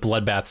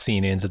bloodbath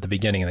scene ends at the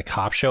beginning and the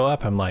cops show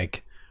up. I'm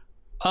like,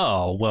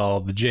 oh,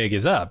 well, the jig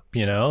is up,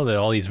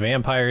 all these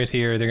vampires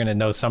here, they're going to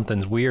know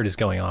something's weird is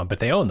going on, but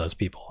they own those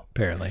people,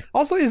 apparently.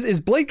 Also, is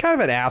Blade kind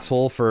of an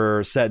asshole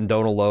for setting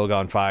Donal Logue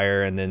on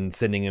fire and then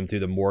sending him through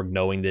the morgue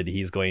knowing that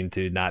he's going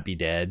to not be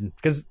dead?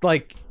 Because,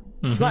 like,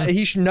 it's not,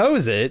 he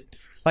knows it.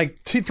 Like,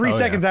 three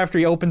seconds after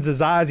he opens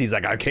his eyes, he's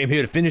like, I came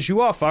here to finish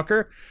you off,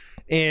 fucker.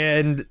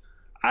 And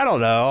I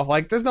don't know.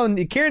 Like,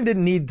 Karen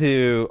didn't need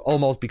to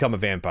almost become a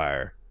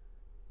vampire.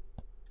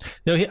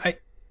 No,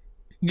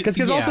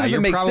 because also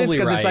doesn't make sense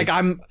because it's like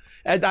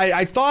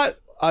I thought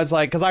I was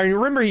like, because I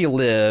remember he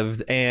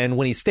lived, and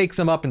when he stakes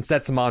him up and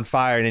sets him on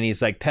fire, and then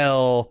he's like,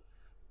 tell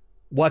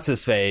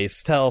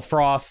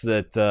Frost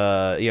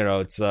that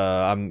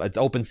it's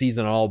open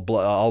season on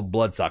all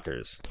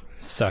bloodsuckers,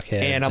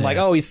 suckheads, and I'm like,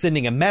 oh, he's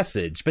sending a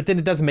message, but then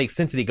it doesn't make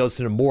sense that he goes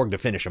to the morgue to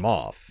finish him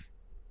off.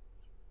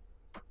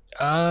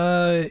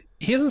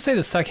 He doesn't say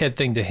the suckhead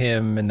thing to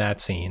him in that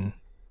scene.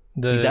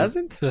 He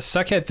doesn't? The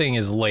suckhead thing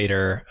is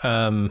later.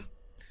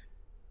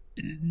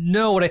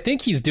 No, what I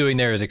think he's doing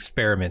there is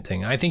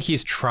experimenting. I think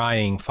he's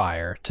trying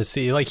fire to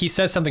see, like, he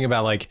says something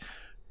about like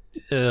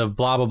blah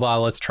blah blah,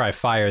 let's try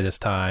fire this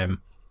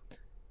time.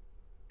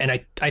 And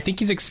I think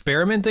he's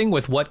experimenting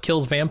with what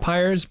kills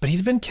vampires, but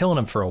he's been killing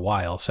them for a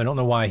while, so I don't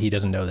know why he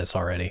doesn't know this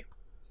already.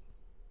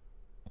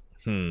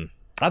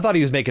 I thought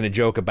he was making a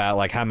joke about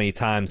like how many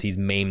times he's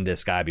maimed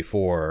this guy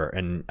before,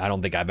 and I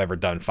don't think I've ever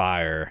done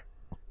fire.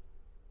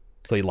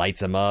 So he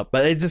lights him up.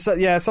 But it's just,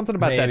 something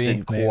about that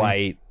didn't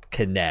quite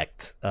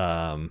connect.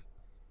 Yeah,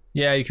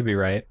 you could be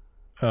right.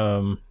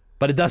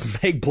 But it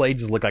does make Blade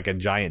just look like a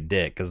giant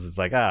dick, because it's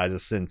like, I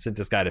just sent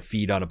this guy to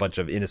feed on a bunch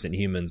of innocent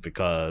humans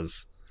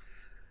because,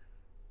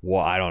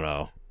 well, I don't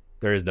know.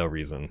 There is no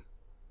reason.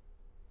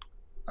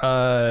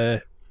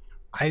 I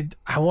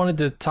wanted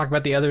to talk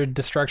about the other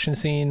destruction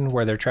scene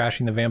where they're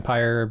trashing the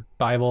vampire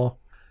Bible.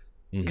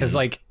 Because,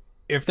 like,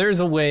 if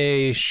there's a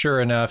way,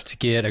 sure enough, to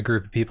get a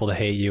group of people to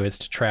hate you, it's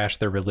to trash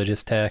their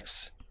religious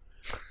texts.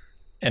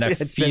 And I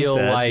feel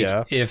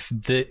like if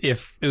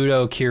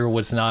Udo Kier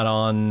was not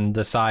on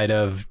the side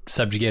of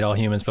subjugate all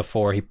humans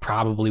before, he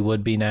probably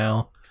would be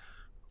now.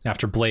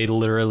 After Blade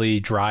literally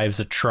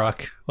drives a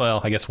truck, well,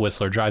 I guess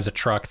Whistler drives a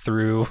truck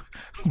through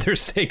their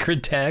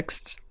sacred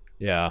texts.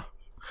 Yeah.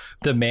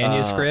 The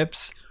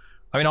manuscripts.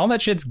 I mean, all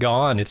that shit's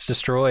gone. It's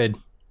destroyed.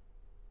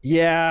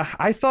 Yeah,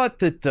 I thought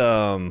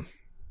that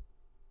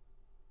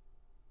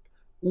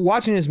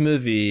watching this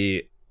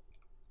movie,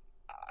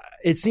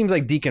 it seems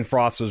like Deacon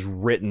Frost was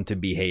written to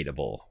be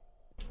hateable.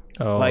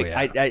 Oh, like,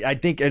 yeah. I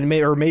think, and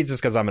maybe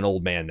just because I'm an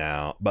old man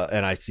now,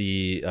 and I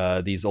see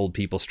these old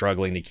people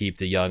struggling to keep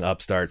the young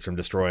upstarts from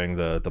destroying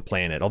the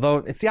planet. Although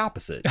it's the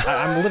opposite.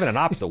 I'm living in an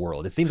opposite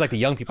world. It seems like the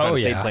young people trying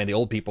to save the planet, the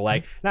old people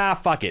like, nah,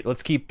 fuck it,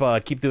 let's keep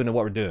doing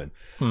what we're doing.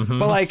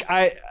 But like,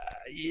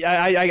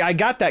 I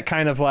got that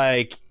kind of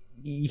like,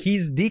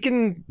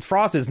 Deacon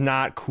Frost is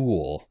not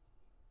cool.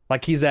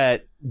 Like, he's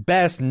at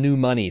best New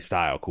Money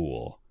style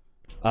cool.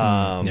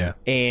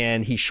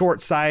 And he's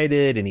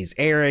short-sighted, and he's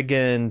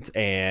arrogant,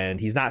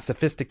 and he's not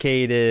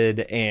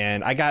sophisticated,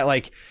 and I got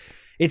like,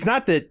 it's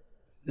not that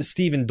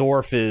Stephen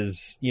Dorff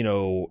is,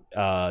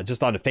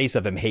 just on the face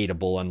of him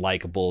hateable and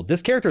likable.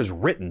 This character is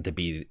written to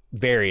be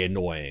very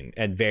annoying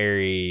and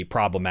very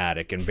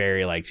problematic and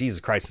very like,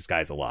 Jesus Christ, this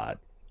guy's a lot.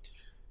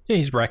 Yeah,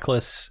 he's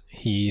reckless.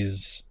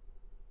 He's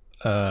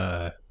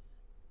arrogant.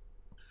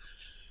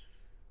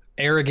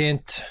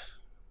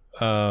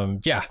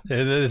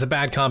 It's a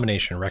bad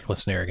combination,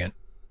 reckless and arrogant.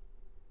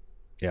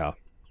 Yeah.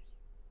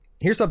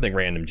 Here's something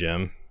random,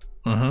 Jim.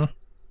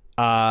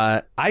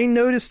 I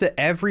noticed that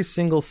every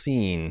single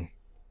scene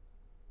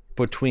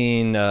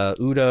between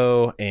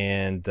Udo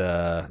and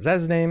is that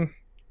his name?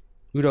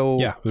 Udo.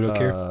 Yeah,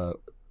 Udo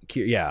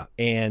Kier. Yeah,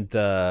 and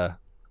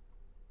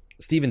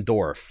Stephen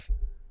Dorff.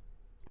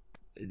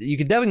 You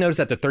can definitely notice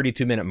at the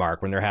 32-minute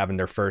mark when they're having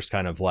their first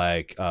kind of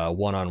like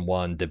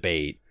one-on-one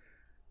debate,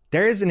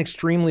 there is an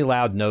extremely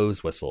loud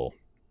nose whistle.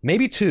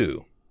 Maybe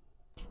two.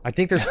 I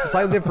think there's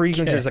slightly different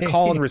frequencies. There's a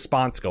call and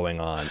response going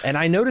on. And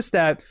I noticed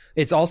that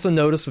it's also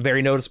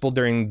very noticeable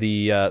during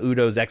the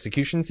Udo's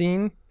execution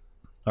scene.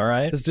 All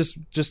right. It's just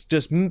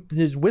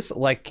whistle.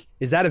 Like,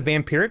 is that a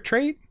vampiric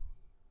trait?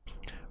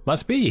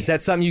 Must be. Is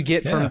that something you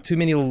get from too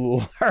many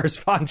Lars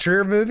von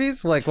Trier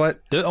movies? Like what?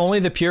 Only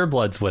the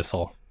purebloods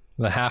whistle.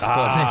 The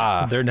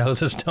half-bloods, their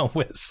noses don't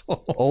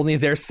whistle. Only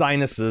their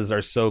sinuses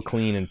are so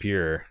clean and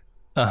pure.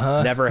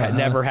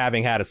 Never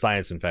having had a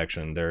sinus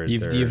infection.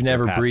 You've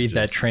never breathed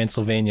that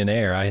Transylvanian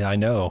air. I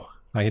know.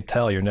 I can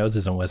tell your nose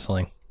isn't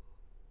whistling.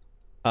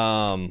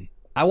 I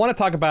want to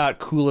talk about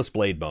coolest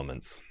Blade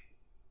moments.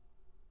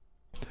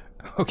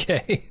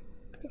 Okay.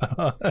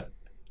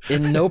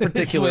 In no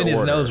particular order.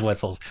 His nose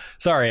whistles.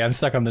 Sorry, I'm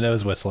stuck on the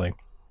nose whistling.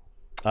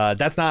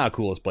 That's not a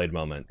coolest Blade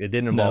moment. It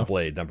didn't involve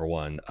Blade, number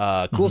one.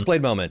 Coolest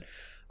Blade moment.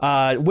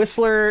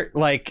 Whistler,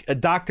 like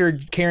Dr.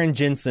 Karen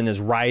Jensen is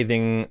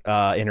writhing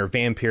in her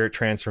vampire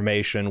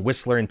transformation.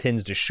 Whistler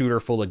intends to shoot her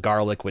full of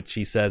garlic, which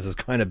she says is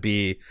going to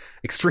be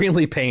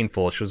extremely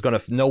painful. She was going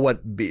to know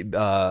what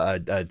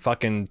a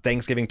fucking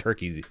Thanksgiving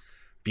turkey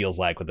feels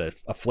like with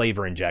a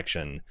flavor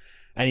injection.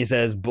 And he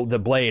says, the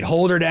Blade,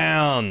 hold her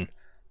down.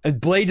 And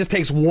Blade just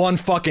takes one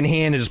fucking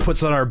hand and just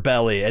puts it on her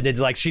belly. And it's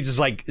like, she just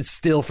like is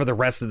still for the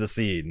rest of the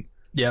scene.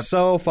 Yep.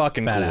 So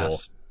fucking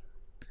badass.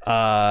 Cool.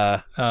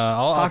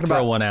 I'll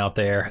throw one out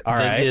there. All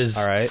right. It is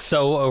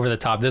so over the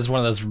top. This is one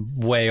of those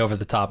way over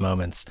the top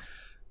moments.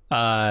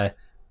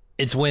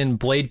 It's when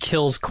Blade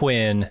kills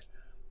Quinn.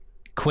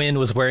 Quinn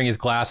was wearing his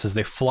glasses.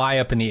 They fly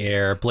up in the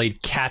air.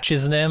 Blade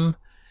catches them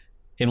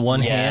in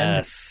one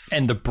hand,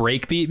 and the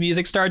breakbeat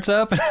music starts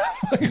up.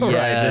 Right,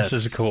 this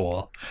is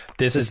cool.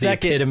 This is the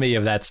epitome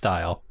of that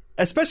style.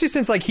 Especially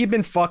since like he'd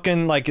been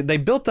fucking like they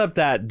built up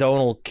that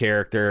Donal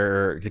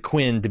character,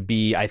 Quinn, to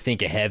be I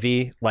think a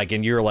heavy like,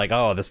 and you're like,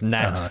 oh, this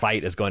next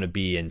fight is going to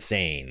be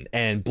insane,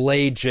 and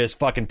Blade just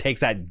fucking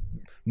takes that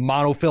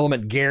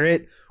monofilament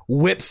Garrett,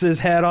 whips his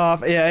head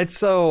off. Yeah, it's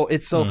so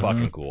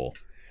fucking cool.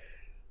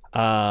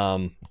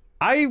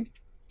 I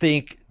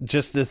think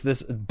just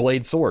this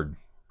Blade sword.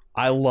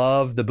 I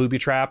love the booby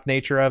trap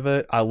nature of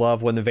it. I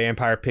love when the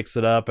vampire picks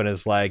it up and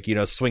is like, you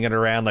know, swinging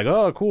around like,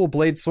 oh, cool,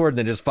 Blade sword, and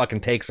then just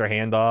fucking takes her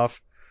hand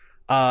off.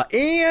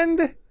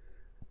 And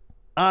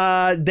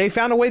they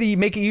found a way to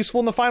make it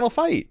useful in the final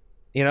fight.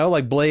 You know,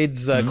 like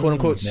Blade's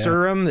quote-unquote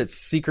serum that's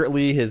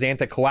secretly his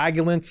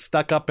anticoagulant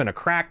stuck up in a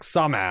crack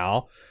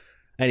somehow.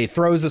 And he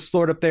throws his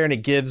sword up there and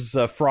it gives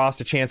Frost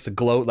a chance to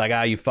gloat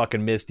like, you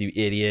fucking missed, you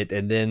idiot.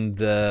 And then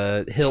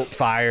the hilt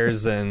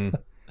fires and...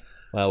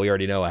 Well, we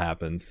already know what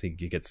happens. He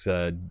gets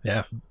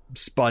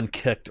spun,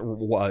 kicked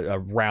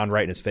around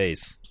right in his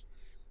face.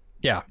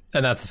 Yeah,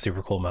 and that's a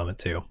super cool moment,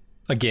 too.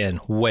 Again,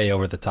 way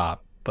over the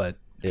top, but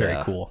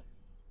very cool.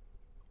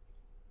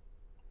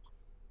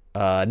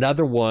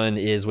 Another one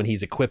is when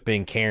he's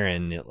equipping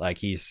Karen, like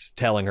he's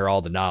telling her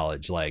all the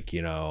knowledge, like,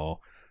 you know,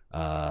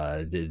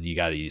 you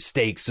got to use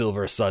steak,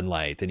 silver,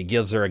 sunlight. And he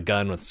gives her a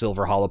gun with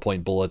silver hollow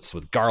point bullets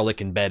with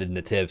garlic embedded in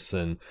the tips.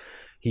 And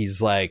he's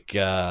like...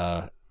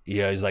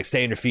 he's like,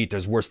 stay on your feet.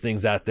 There's worse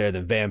things out there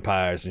than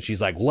vampires. And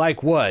she's like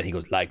what? He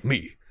goes, like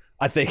me.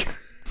 I think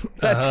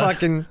that's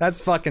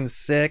fucking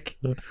sick.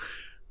 The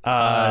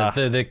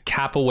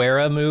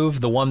capoeira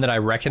move, the one that I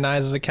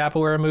recognize as a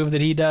capoeira move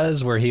that he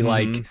does, where he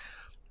like,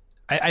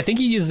 I think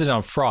he uses it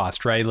on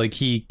Frost, right? Like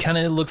he kind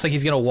of looks like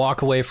he's going to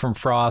walk away from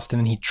Frost and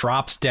then he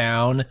drops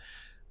down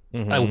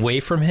away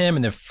from him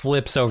and then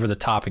flips over the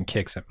top and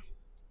kicks him.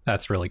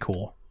 That's really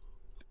cool.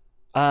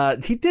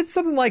 He did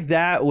something like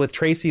that with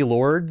Tracy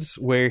Lords,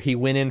 where he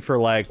went in for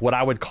like what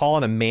I would call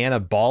an Amana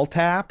ball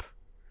tap.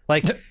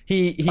 Like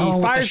he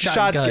fires a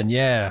shotgun.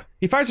 Yeah,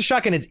 he fires a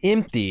shotgun. It's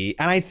empty,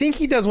 and I think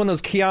he does one of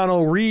those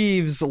Keanu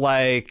Reeves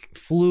like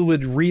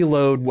fluid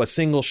reload, a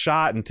single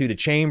shot into the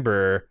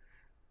chamber.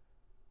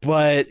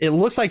 But it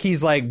looks like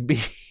he's like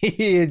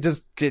he's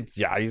just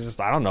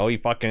I don't know. He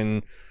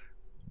fucking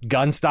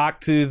gun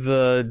stock to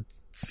the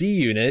C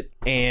unit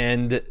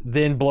and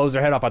then blows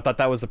her head off. I thought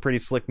that was a pretty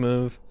slick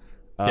move.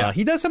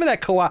 He does some of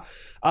that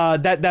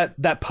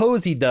that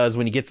pose he does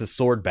when he gets his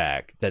sword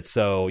back. That's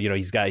so, you know,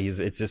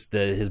 it's just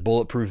his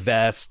bulletproof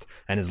vest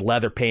and his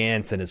leather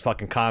pants and his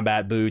fucking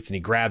combat boots, and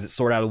he grabs his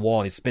sword out of the wall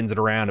and he spins it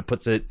around and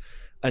puts it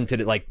into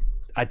the, like,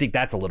 I think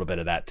that's a little bit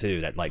of that too,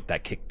 that like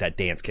that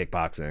dance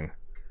kickboxing.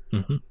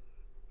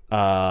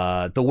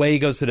 The way he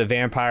goes to the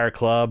vampire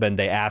club and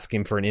they ask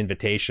him for an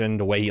invitation,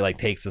 the way he like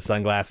takes the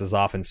sunglasses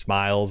off and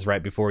smiles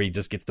right before he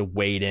just gets to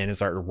wade in and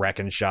start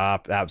wrecking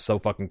shop. That was so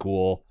fucking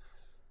cool.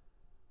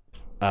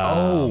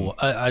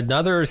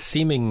 Another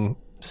seemingly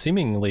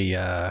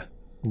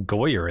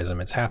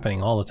Goyerism. It's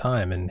happening all the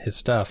time in his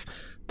stuff.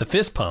 The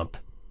fist pump.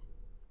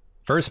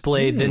 First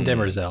Blade, then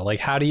Demerzel.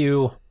 Like, how do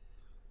you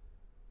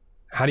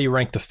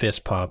rank the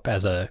fist pump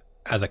as a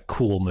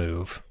cool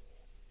move?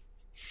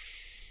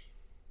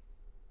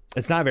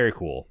 It's not very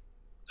cool.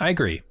 I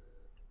agree.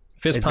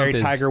 It's very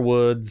Tiger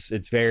Woods.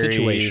 It's very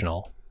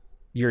situational.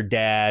 Your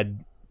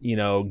dad, you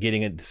know,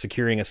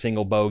 securing a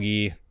single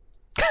bogey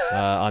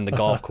on the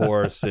golf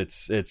course.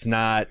 It's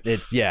kind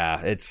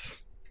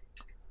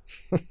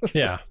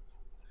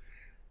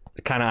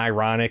of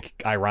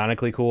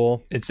ironically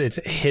cool. It's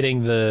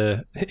hitting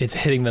the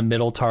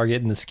middle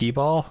target in the skee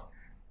ball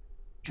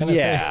kind of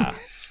thing.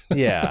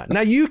 Yeah.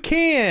 Now you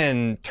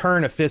can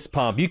turn a fist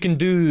pump. You can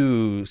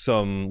do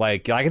some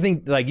like I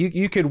think like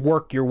you could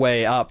work your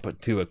way up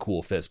to a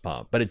cool fist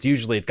pump, but it's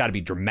got to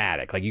be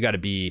dramatic. Like you got to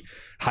be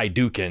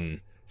Hadouken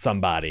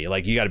somebody.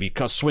 Like you got to be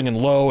swinging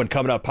low and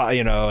coming up,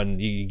 you know,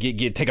 and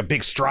you take a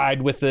big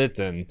stride with it,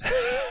 and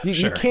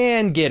you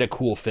can get a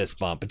cool fist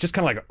bump. But just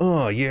kind of like,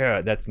 oh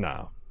yeah, that's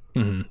no.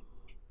 Mm-hmm.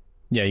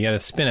 Yeah, you got to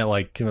spin it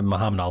like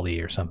Muhammad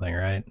Ali or something,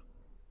 right?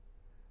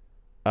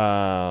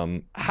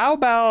 How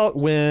about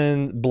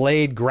when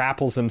Blade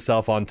grapples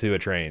himself onto a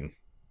train?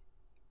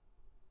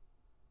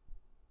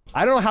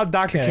 I don't know how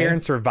Dr.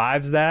 Karen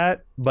survives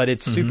that, but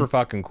it's super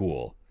fucking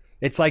cool.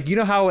 It's like, you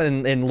know how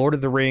in Lord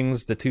of the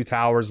Rings, the Two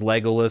Towers,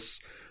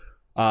 Legolas,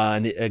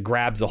 and it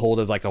grabs a hold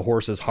of like the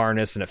horse's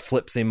harness and it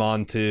flips him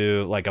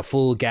onto like a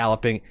full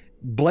galloping.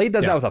 Blade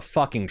does that with a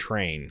fucking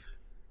train.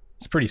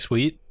 It's pretty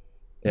sweet.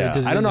 Yeah,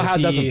 I don't know how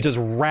it doesn't just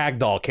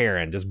ragdoll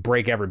Karen, just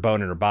break every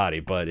bone in her body,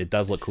 but it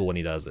does look cool when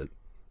he does it.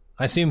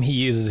 I assume he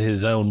uses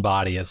his own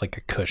body as like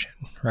a cushion,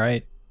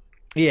 right?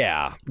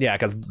 Yeah,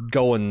 because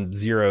going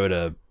 0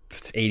 to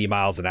 80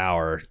 miles an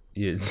hour,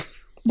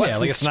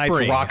 Wesley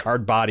Snipes' rock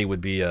hard body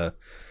would be a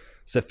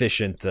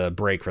sufficient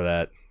break for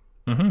that.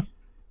 Mm-hmm.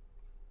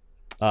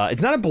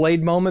 It's not a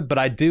Blade moment, but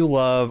I do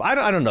love. I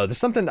don't know. There's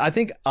something. I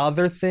think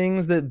other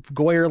things that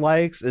Goyer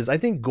likes is I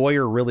think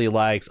Goyer really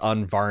likes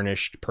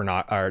unvarnished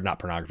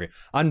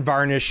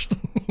unvarnished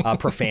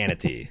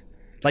profanity,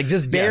 like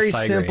just very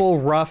simple,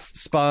 rough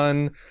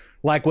spun.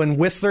 Like when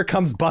Whistler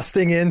comes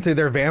busting into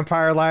their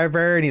vampire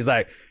library and he's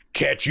like,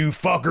 "Catch you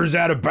fuckers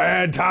at a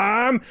bad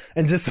time,"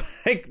 and just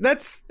like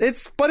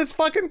but it's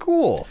fucking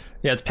cool.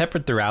 Yeah, it's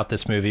peppered throughout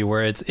this movie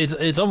where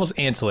it's almost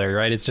ancillary,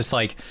 right? It's just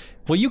like,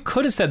 well, you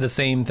could have said the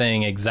same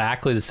thing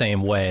exactly the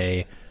same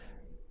way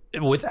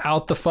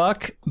without the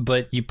fuck,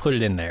 but you put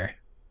it in there.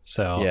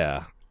 So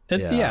yeah,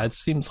 it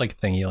seems like a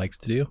thing he likes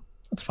to do.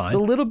 That's fine. It's a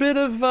little bit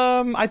of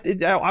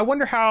I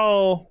wonder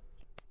how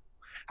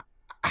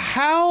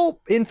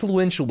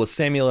influential was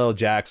Samuel L.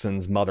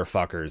 Jackson's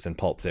motherfuckers in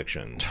Pulp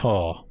Fiction?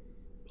 Oh.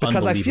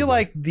 Because I feel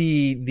like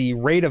the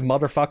rate of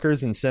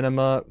motherfuckers in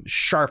cinema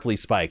sharply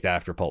spiked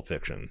after Pulp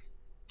Fiction.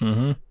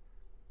 Mm-hmm.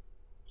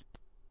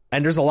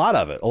 And there's a lot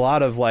of it. A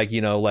lot of like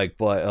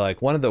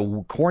one of the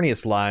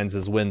corniest lines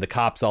is when the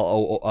cops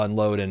all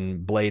unload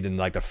and Blade in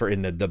like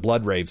the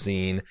blood rave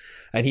scene,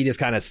 and he just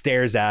kind of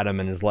stares at him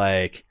and is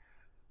like,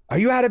 "Are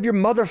you out of your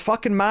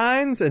motherfucking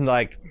minds?" And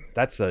like,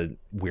 that's a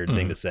weird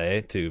thing to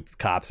say to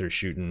cops that are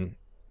shooting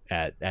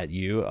at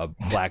you, a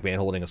black man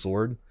holding a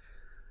sword.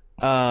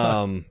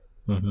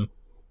 Mm-hmm.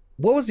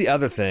 What was the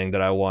other thing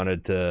that I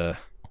wanted to?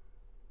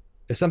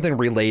 Is something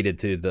related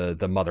to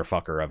the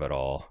motherfucker of it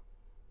all?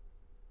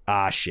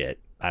 Shit,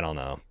 I don't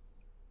know.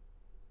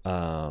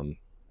 I'm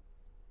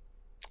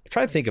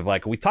trying to think of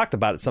like we talked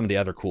about some of the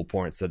other cool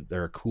points that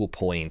there are cool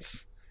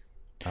points.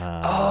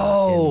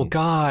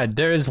 God,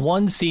 there is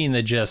one scene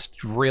that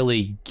just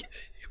really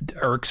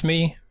irks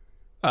me.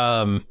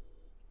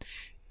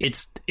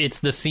 It's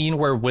the scene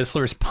where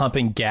Whistler's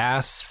pumping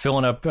gas,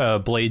 filling up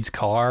Blade's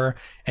car,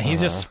 and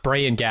he's just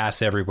spraying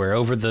gas everywhere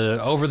over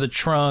the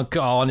trunk,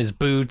 on his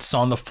boots,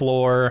 on the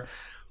floor,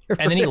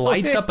 and then he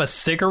lights up a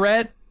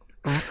cigarette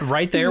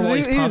right there while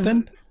he's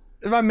pumping.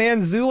 My man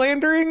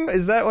Zoolandering?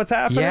 Is that what's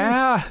happening?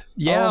 Yeah,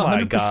 oh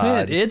my 100%.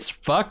 God. It's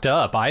fucked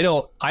up.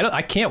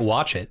 I can't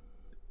watch it.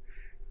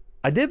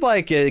 I did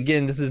like,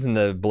 again, this isn't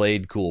the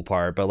Blade cool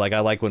part, but like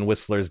I like when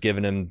Whistler's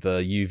giving him the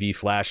UV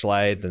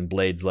flashlight and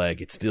Blade's like,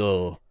 "It's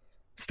still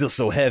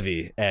so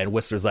heavy," and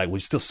Whistler's like, "Well,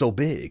 you're still so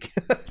big."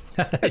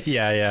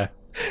 Yeah.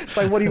 It's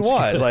like, what do you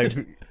want? Like,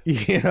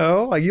 you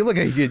know, like you look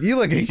like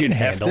you can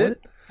heft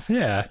it.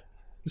 Yeah.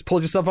 Just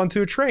pulled yourself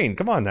onto a train.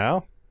 Come on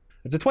now.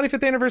 It's the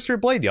 25th anniversary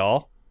of Blade,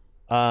 y'all.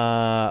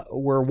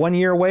 We're 1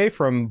 year away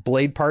from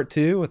Blade Part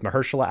 2 with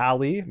Mahershala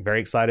Ali. Very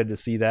excited to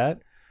see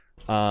that.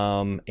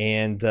 I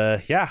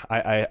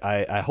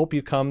hope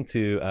you come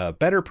to a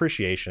better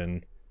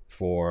appreciation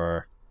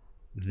for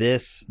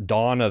this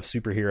dawn of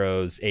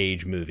superheroes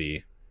age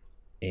movie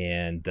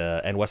and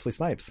Wesley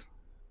Snipes.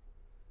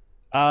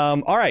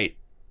 All right.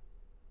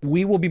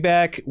 We will be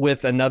back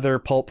with another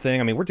pulp thing.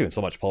 I mean, we're doing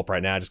so much pulp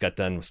right now. I just got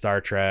done with Star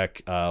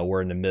Trek.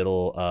 We're in the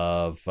middle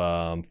of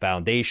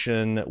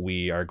Foundation.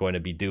 We are going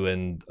to be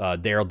doing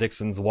Daryl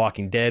Dixon's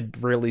Walking Dead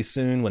really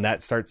soon when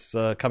that starts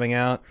coming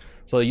out.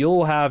 So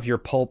you'll have your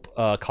pulp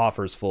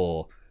coffers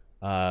full,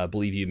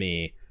 believe you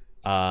me.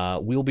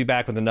 We'll be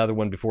back with another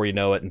one before you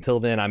know it.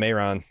 Until then, I'm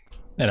Aaron.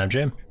 And I'm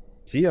Jim.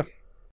 See ya.